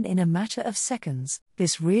slain in a matter of seconds."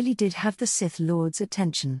 This really did have the Sith Lord's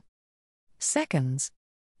attention. "Seconds?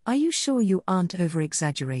 Are you sure you aren't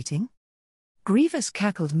over-exaggerating?" Grievous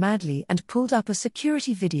cackled madly and pulled up a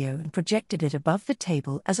security video and projected it above the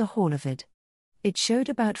table as a holovid. It showed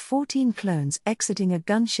about 14 clones exiting a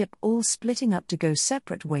gunship, all splitting up to go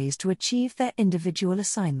separate ways to achieve their individual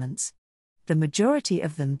assignments. The majority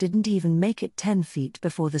of them didn't even make it 10 feet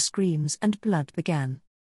before the screams and blood began.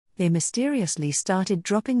 They mysteriously started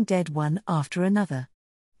dropping dead one after another.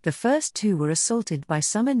 The first two were assaulted by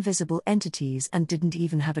some invisible entities and didn't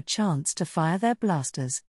even have a chance to fire their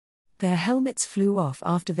blasters. Their helmets flew off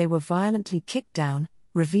after they were violently kicked down,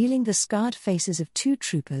 revealing the scarred faces of 2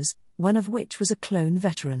 troopers, one of which was a clone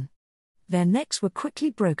veteran. Their necks were quickly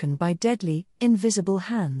broken by deadly, invisible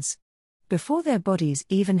hands. Before their bodies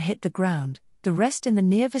even hit the ground, the rest in the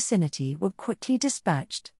near vicinity were quickly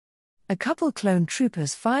dispatched. A couple clone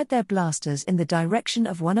troopers fired their blasters in the direction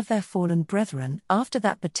of one of their fallen brethren after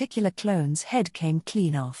that particular clone's head came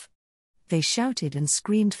clean off. They shouted and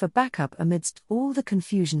screamed for backup amidst all the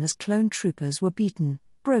confusion as clone troopers were beaten,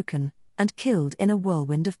 broken, and killed in a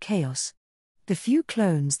whirlwind of chaos. The few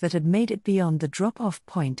clones that had made it beyond the drop-off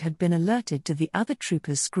point had been alerted to the other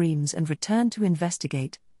troopers' screams and returned to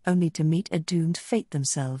investigate, only to meet a doomed fate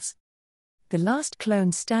themselves. The last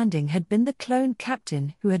clone standing had been the clone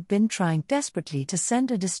captain, who had been trying desperately to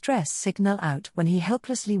send a distress signal out when he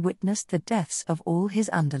helplessly witnessed the deaths of all his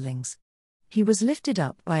underlings. He was lifted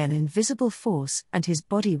up by an invisible force and his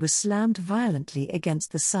body was slammed violently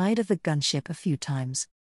against the side of the gunship a few times.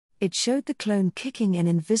 It showed the clone kicking an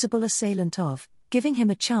invisible assailant off, giving him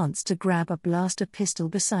a chance to grab a blaster pistol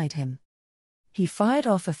beside him. He fired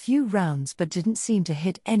off a few rounds but didn't seem to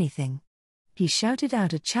hit anything. He shouted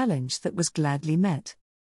out a challenge that was gladly met.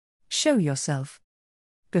 "Show yourself."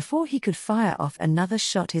 Before he could fire off another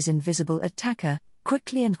shot, his invisible attacker,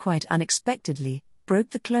 quickly and quite unexpectedly,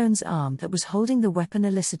 broke the clone's arm that was holding the weapon,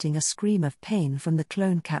 eliciting a scream of pain from the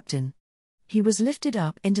clone captain. He was lifted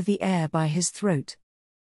up into the air by his throat.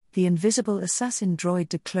 The invisible assassin droid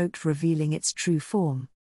decloaked, revealing its true form.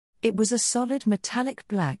 It was a solid metallic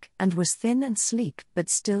black and was thin and sleek but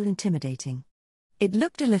still intimidating. It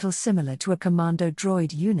looked a little similar to a commando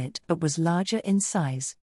droid unit but was larger in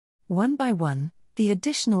size. One by one, the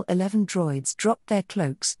additional 11 droids dropped their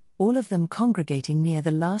cloaks, all of them congregating near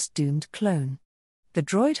the last doomed clone. The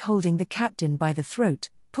droid holding the captain by the throat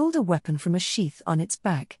pulled a weapon from a sheath on its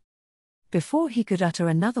back. Before he could utter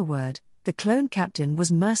another word, the clone captain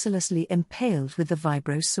was mercilessly impaled with the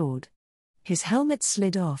vibro sword. His helmet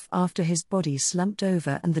slid off after his body slumped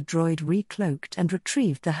over and the droid recloaked and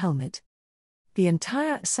retrieved the helmet. The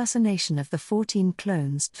entire assassination of the 14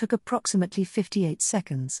 clones took approximately 58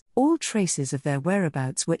 seconds. All traces of their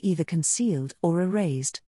whereabouts were either concealed or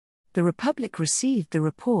erased. The Republic received the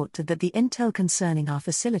report that the intel concerning our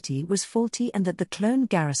facility was faulty and that the clone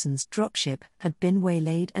garrison's dropship had been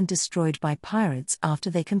waylaid and destroyed by pirates after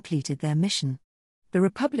they completed their mission. The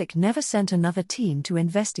Republic never sent another team to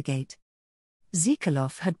investigate.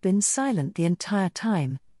 Zikalov had been silent the entire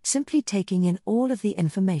time, simply taking in all of the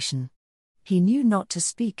information. He knew not to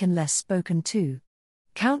speak unless spoken to.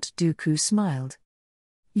 Count Dooku smiled.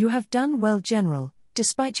 "You have done well, General,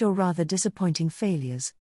 despite your rather disappointing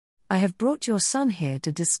failures. I have brought your son here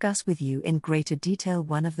to discuss with you in greater detail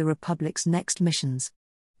one of the Republic's next missions.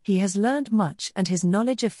 He has learned much and his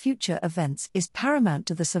knowledge of future events is paramount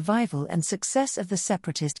to the survival and success of the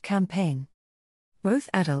Separatist campaign." Both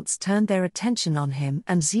adults turned their attention on him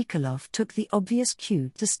and Zikalov took the obvious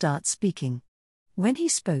cue to start speaking. When he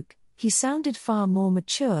spoke, he sounded far more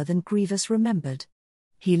mature than Grievous remembered.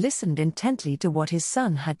 He listened intently to what his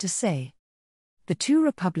son had to say. The 2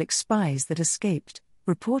 Republic spies that escaped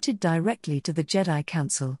reported directly to the Jedi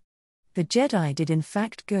Council. The Jedi did in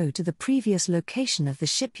fact go to the previous location of the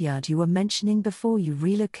shipyard you were mentioning before you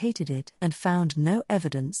relocated it and found no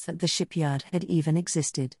evidence that the shipyard had even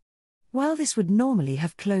existed. While this would normally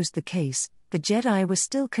have closed the case, the Jedi were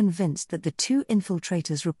still convinced that the 2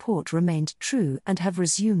 infiltrators' report remained true and have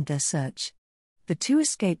resumed their search. The 2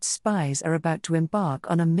 escaped spies are about to embark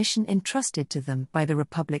on a mission entrusted to them by the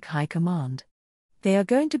Republic High Command. They are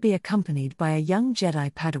going to be accompanied by a young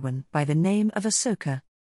Jedi Padawan by the name of Ahsoka.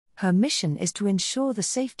 Her mission is to ensure the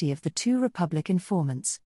safety of the 2 Republic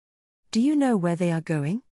informants. Do you know where they are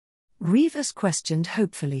going? Grievous questioned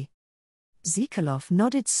hopefully. Zikalov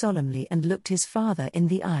nodded solemnly and looked his father in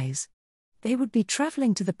the eyes. They would be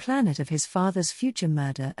traveling to the planet of his father's future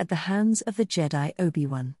murder at the hands of the Jedi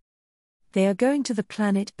Obi-Wan. They are going to the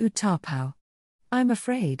planet Utapau. I'm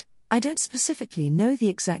afraid, I don't specifically know the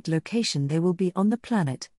exact location they will be on the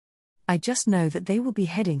planet. I just know that they will be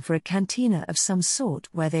heading for a cantina of some sort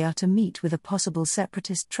where they are to meet with a possible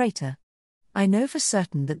separatist traitor. I know for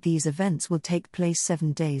certain that these events will take place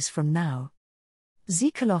 7 days from now.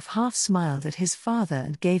 Zikalov half smiled at his father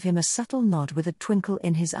and gave him a subtle nod with a twinkle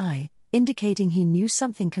in his eye, indicating he knew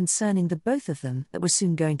something concerning the both of them that was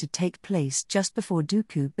soon going to take place just before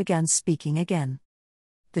Dooku began speaking again.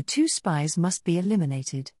 The 2 spies must be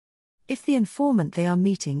eliminated. If the informant they are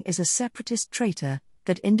meeting is a separatist traitor,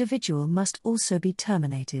 that individual must also be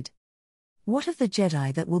terminated. What of the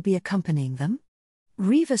Jedi that will be accompanying them?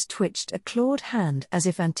 Grievous twitched a clawed hand as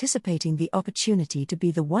if anticipating the opportunity to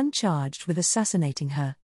be the one charged with assassinating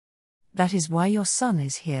her. That is why your son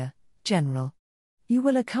is here, General. You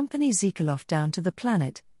will accompany Zikalov down to the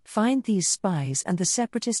planet, find these spies and the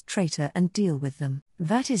separatist traitor and deal with them.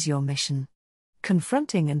 That is your mission.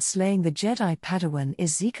 Confronting and slaying the Jedi Padawan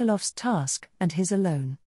is Zikalov's task and his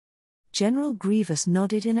alone. General Grievous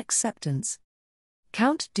nodded in acceptance.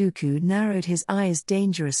 Count Dooku narrowed his eyes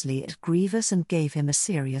dangerously at Grievous and gave him a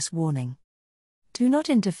serious warning. Do not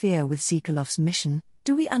interfere with Zikalov's mission,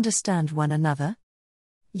 do we understand one another?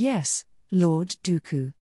 Yes, Lord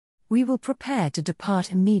Dooku. We will prepare to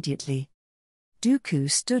depart immediately. Dooku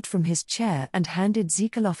stood from his chair and handed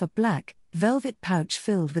Zikalov a black, velvet pouch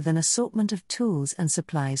filled with an assortment of tools and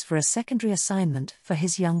supplies for a secondary assignment for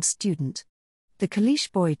his young student. The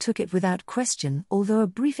Kalish boy took it without question, although a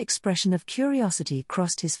brief expression of curiosity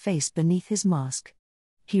crossed his face beneath his mask.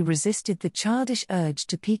 He resisted the childish urge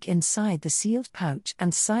to peek inside the sealed pouch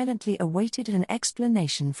and silently awaited an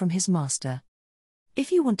explanation from his master.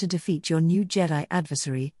 If you want to defeat your new Jedi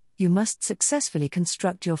adversary, you must successfully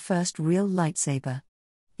construct your first real lightsaber.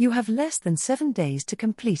 You have less than 7 days to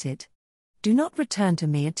complete it. Do not return to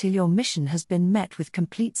me until your mission has been met with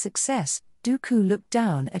complete success. Dooku looked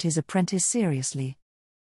down at his apprentice seriously.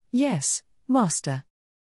 Yes, Master.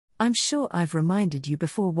 I'm sure I've reminded you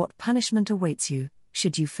before what punishment awaits you,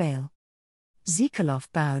 should you fail. Zikalov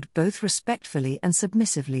bowed both respectfully and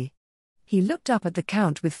submissively. He looked up at the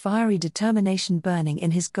Count with fiery determination burning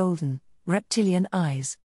in his golden, reptilian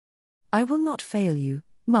eyes. I will not fail you,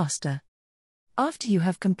 Master. After you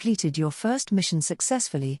have completed your first mission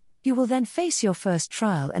successfully, you will then face your first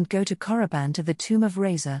trial and go to Korriban to the Tomb of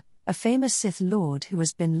Razor, a famous Sith Lord who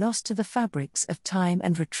has been lost to the fabrics of time,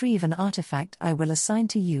 and retrieve an artifact I will assign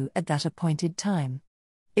to you at that appointed time.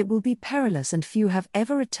 It will be perilous and few have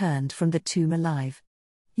ever returned from the tomb alive.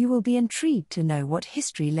 You will be intrigued to know what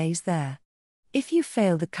history lays there. If you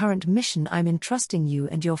fail the current mission I'm entrusting you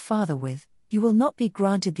and your father with, you will not be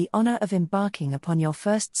granted the honor of embarking upon your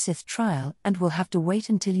first Sith trial and will have to wait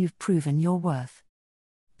until you've proven your worth.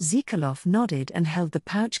 Zikalov nodded and held the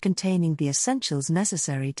pouch containing the essentials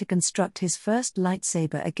necessary to construct his first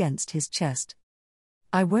lightsaber against his chest.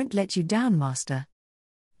 I won't let you down, Master.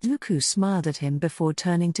 Dooku smiled at him before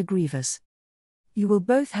turning to Grievous. You will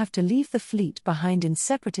both have to leave the fleet behind in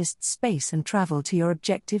separatist space and travel to your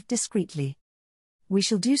objective discreetly. We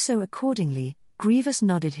shall do so accordingly. Grievous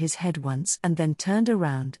nodded his head once and then turned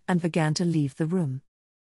around and began to leave the room.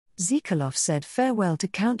 Zikalov said farewell to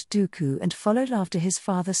Count Dooku and followed after his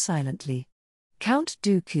father silently. Count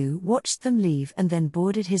Dooku watched them leave and then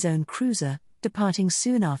boarded his own cruiser, departing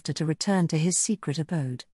soon after to return to his secret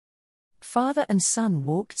abode. Father and son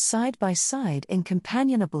walked side by side in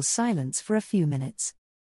companionable silence for a few minutes.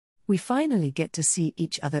 We finally get to see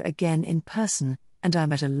each other again in person, and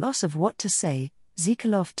I'm at a loss of what to say.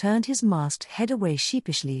 Zikalov turned his masked head away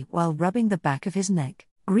sheepishly while rubbing the back of his neck.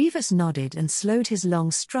 Grievous nodded and slowed his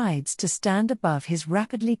long strides to stand above his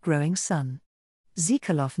rapidly growing son.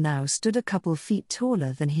 Zikalov now stood a couple feet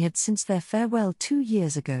taller than he had since their farewell 2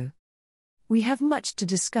 years ago. We have much to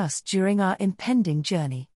discuss during our impending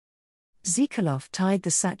journey. Zikalov tied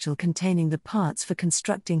the satchel containing the parts for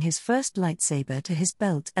constructing his first lightsaber to his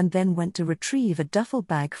belt and then went to retrieve a duffel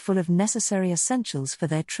bag full of necessary essentials for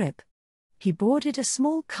their trip. He boarded a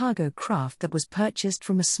small cargo craft that was purchased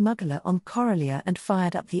from a smuggler on Corellia and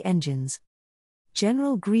fired up the engines.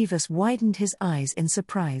 General Grievous widened his eyes in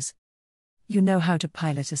surprise. You know how to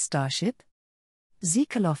pilot a starship?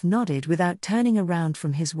 Zikolov nodded without turning around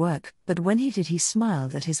from his work, but when he did, he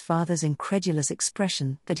smiled at his father's incredulous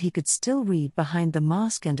expression that he could still read behind the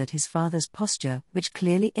mask and at his father's posture, which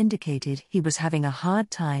clearly indicated he was having a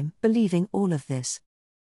hard time believing all of this.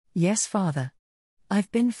 Yes, father.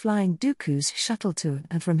 I've been flying Dooku's shuttle to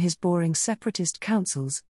and from his boring separatist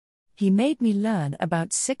councils. He made me learn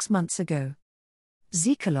about 6 months ago.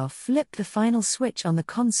 Zikolov flipped the final switch on the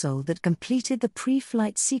console that completed the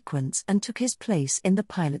pre-flight sequence and took his place in the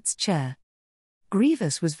pilot's chair.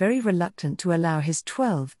 Grievous was very reluctant to allow his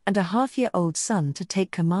 12-and-a-half-year-old son to take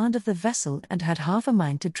command of the vessel and had half a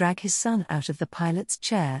mind to drag his son out of the pilot's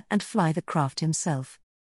chair and fly the craft himself.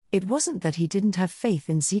 It wasn't that he didn't have faith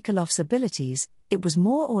in Zikolov's abilities, it was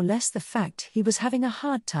more or less the fact he was having a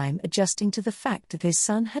hard time adjusting to the fact that his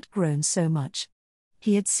son had grown so much.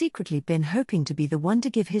 He had secretly been hoping to be the one to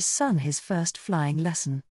give his son his first flying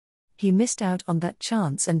lesson. He missed out on that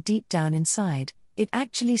chance, and deep down inside, it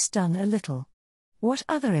actually stung a little. What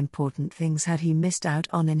other important things had he missed out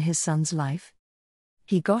on in his son's life?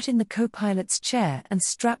 He got in the co-pilot's chair and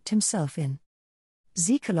strapped himself in.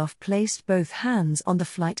 Zikolov placed both hands on the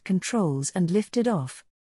flight controls and lifted off.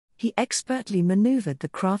 He expertly maneuvered the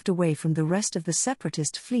craft away from the rest of the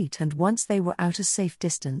separatist fleet, and once they were out a safe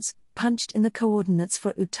distance, punched in the coordinates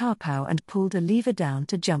for Utapao and pulled a lever down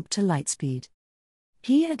to jump to lightspeed.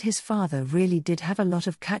 He and his father really did have a lot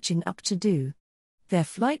of catching up to do. Their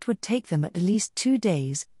flight would take them at least 2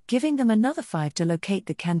 days, giving them another 5 to locate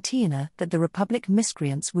the cantina that the Republic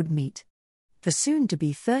miscreants would meet. The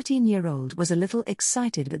soon-to-be 13-year-old was a little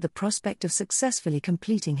excited at the prospect of successfully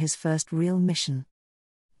completing his first real mission.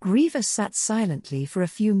 Grievous sat silently for a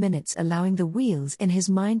few minutes, allowing the wheels in his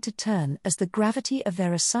mind to turn as the gravity of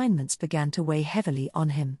their assignments began to weigh heavily on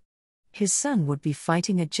him. His son would be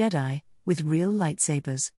fighting a Jedi, with real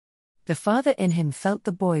lightsabers. The father in him felt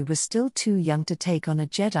the boy was still too young to take on a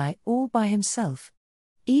Jedi all by himself.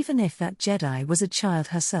 Even if that Jedi was a child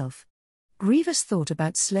herself. Grievous thought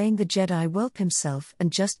about slaying the Jedi whelp himself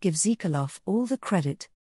and just give Zikolov all the credit.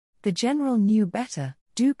 The general knew better.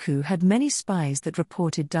 Dooku had many spies that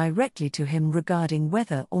reported directly to him regarding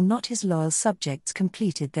whether or not his loyal subjects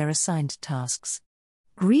completed their assigned tasks.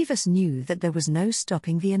 Grievous knew that there was no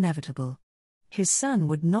stopping the inevitable. His son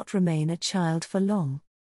would not remain a child for long.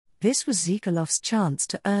 This was Zikolov's chance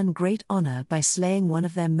to earn great honor by slaying one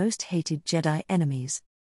of their most hated Jedi enemies.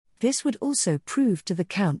 This would also prove to the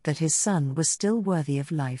Count that his son was still worthy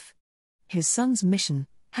of life. His son's mission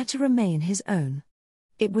had to remain his own.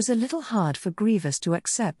 It was a little hard for Grievous to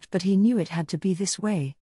accept, but he knew it had to be this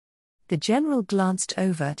way. The general glanced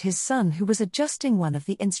over at his son, who was adjusting one of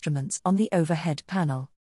the instruments on the overhead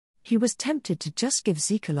panel. He was tempted to just give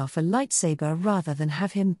Zikolov a lightsaber rather than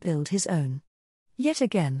have him build his own. Yet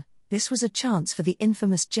again, this was a chance for the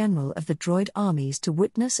infamous general of the droid armies to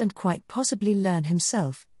witness and quite possibly learn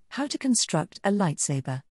himself how to construct a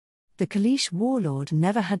lightsaber. The Kaleesh warlord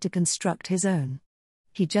never had to construct his own.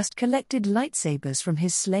 He just collected lightsabers from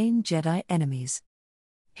his slain Jedi enemies.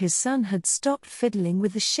 His son had stopped fiddling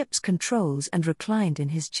with the ship's controls and reclined in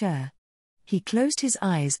his chair. He closed his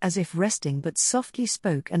eyes as if resting, but softly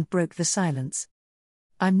spoke and broke the silence.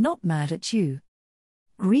 "I'm not mad at you."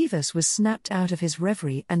 Grievous was snapped out of his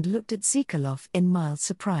reverie and looked at Zikolov in mild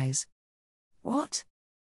surprise. "What?"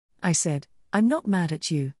 I said, "I'm not mad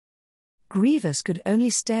at you." Grievous could only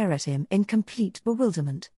stare at him in complete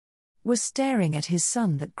bewilderment. Was staring at his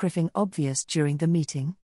son that griffing obvious during the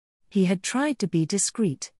meeting? He had tried to be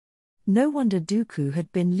discreet. No wonder Dooku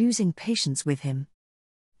had been losing patience with him.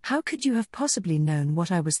 How could you have possibly known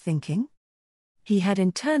what I was thinking? He had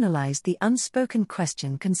internalized the unspoken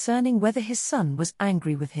question concerning whether his son was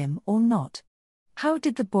angry with him or not. How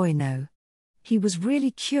did the boy know? He was really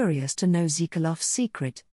curious to know Zikolov's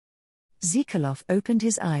secret. Zikolov opened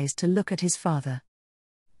his eyes to look at his father.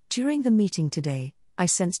 "During the meeting today, I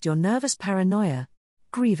sensed your nervous paranoia,"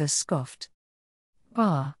 Grievous scoffed.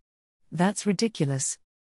 "Bah. That's ridiculous.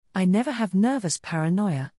 I never have nervous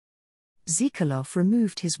paranoia." Zikolov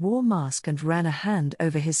removed his war mask and ran a hand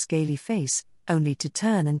over his scaly face, only to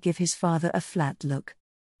turn and give his father a flat look.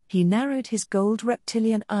 He narrowed his gold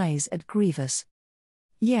reptilian eyes at Grievous.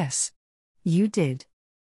 "Yes. You did."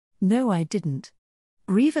 "No, I didn't,"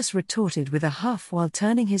 Grievous retorted with a huff while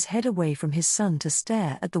turning his head away from his son to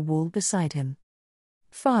stare at the wall beside him.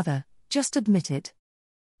 "Father, just admit it."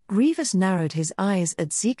 Grievous narrowed his eyes at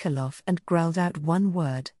Zikolov and growled out one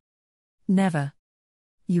word. "Never."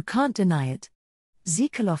 "You can't deny it."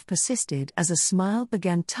 Zikolov persisted as a smile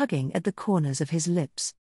began tugging at the corners of his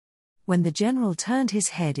lips. When the general turned his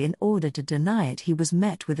head in order to deny it, he was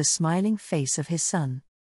met with a smiling face of his son.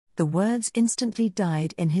 The words instantly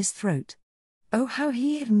died in his throat. Oh, how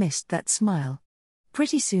he had missed that smile.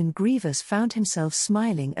 Pretty soon Grievous found himself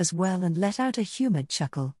smiling as well and let out a humored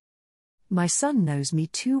chuckle. My son knows me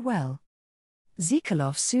too well.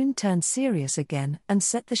 Zekalov soon turned serious again and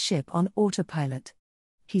set the ship on autopilot.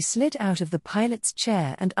 He slid out of the pilot's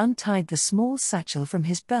chair and untied the small satchel from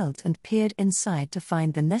his belt and peered inside to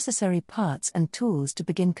find the necessary parts and tools to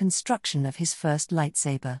begin construction of his first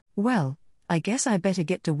lightsaber. Well, I guess I better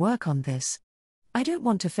get to work on this. I don't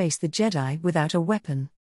want to face the Jedi without a weapon.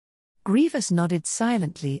 Grievous nodded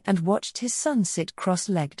silently and watched his son sit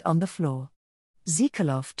cross-legged on the floor.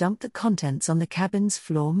 Zekalov dumped the contents on the cabin's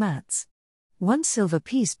floor mats. One silver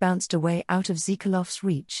piece bounced away out of Zekalov's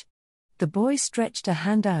reach. The boy stretched a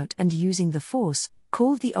hand out and, using the force,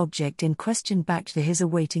 called the object in question back to his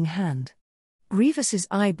awaiting hand. Grievous's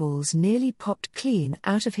eyeballs nearly popped clean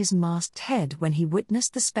out of his masked head when he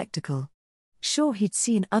witnessed the spectacle. Sure, he'd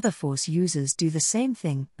seen other Force users do the same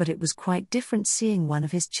thing, but it was quite different seeing one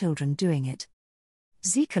of his children doing it.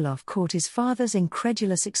 Zekalov caught his father's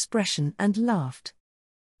incredulous expression and laughed.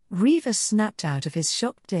 Grievous snapped out of his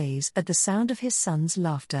shocked daze at the sound of his son's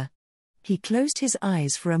laughter. He closed his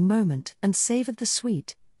eyes for a moment and savored the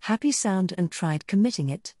sweet, happy sound and tried committing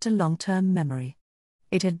it to long-term memory.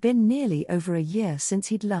 It had been nearly over a year since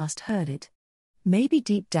he'd last heard it. Maybe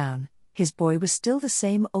deep down, his boy was still the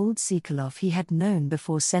same old Zekalov he had known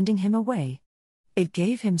before sending him away. It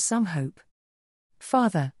gave him some hope.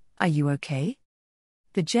 "Father, are you okay?"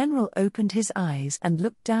 The general opened his eyes and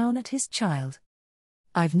looked down at his child.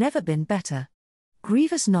 "I've never been better."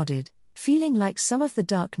 Grievous nodded, feeling like some of the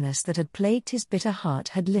darkness that had plagued his bitter heart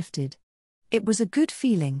had lifted. It was a good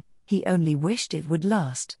feeling, he only wished it would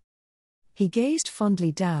last. He gazed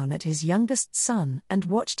fondly down at his youngest son and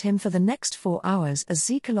watched him for the next 4 hours as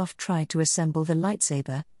Zekalov tried to assemble the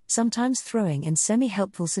lightsaber, sometimes throwing in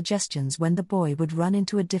semi-helpful suggestions when the boy would run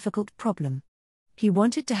into a difficult problem. He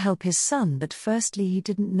wanted to help his son, but firstly he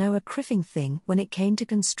didn't know a criffing thing when it came to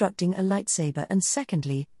constructing a lightsaber, and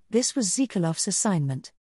secondly, this was Zekalov's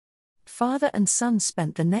assignment. Father and son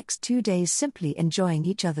spent the next 2 days simply enjoying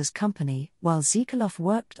each other's company, while Zekalov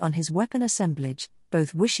worked on his weapon assemblage,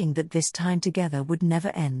 both wishing that this time together would never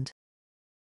end.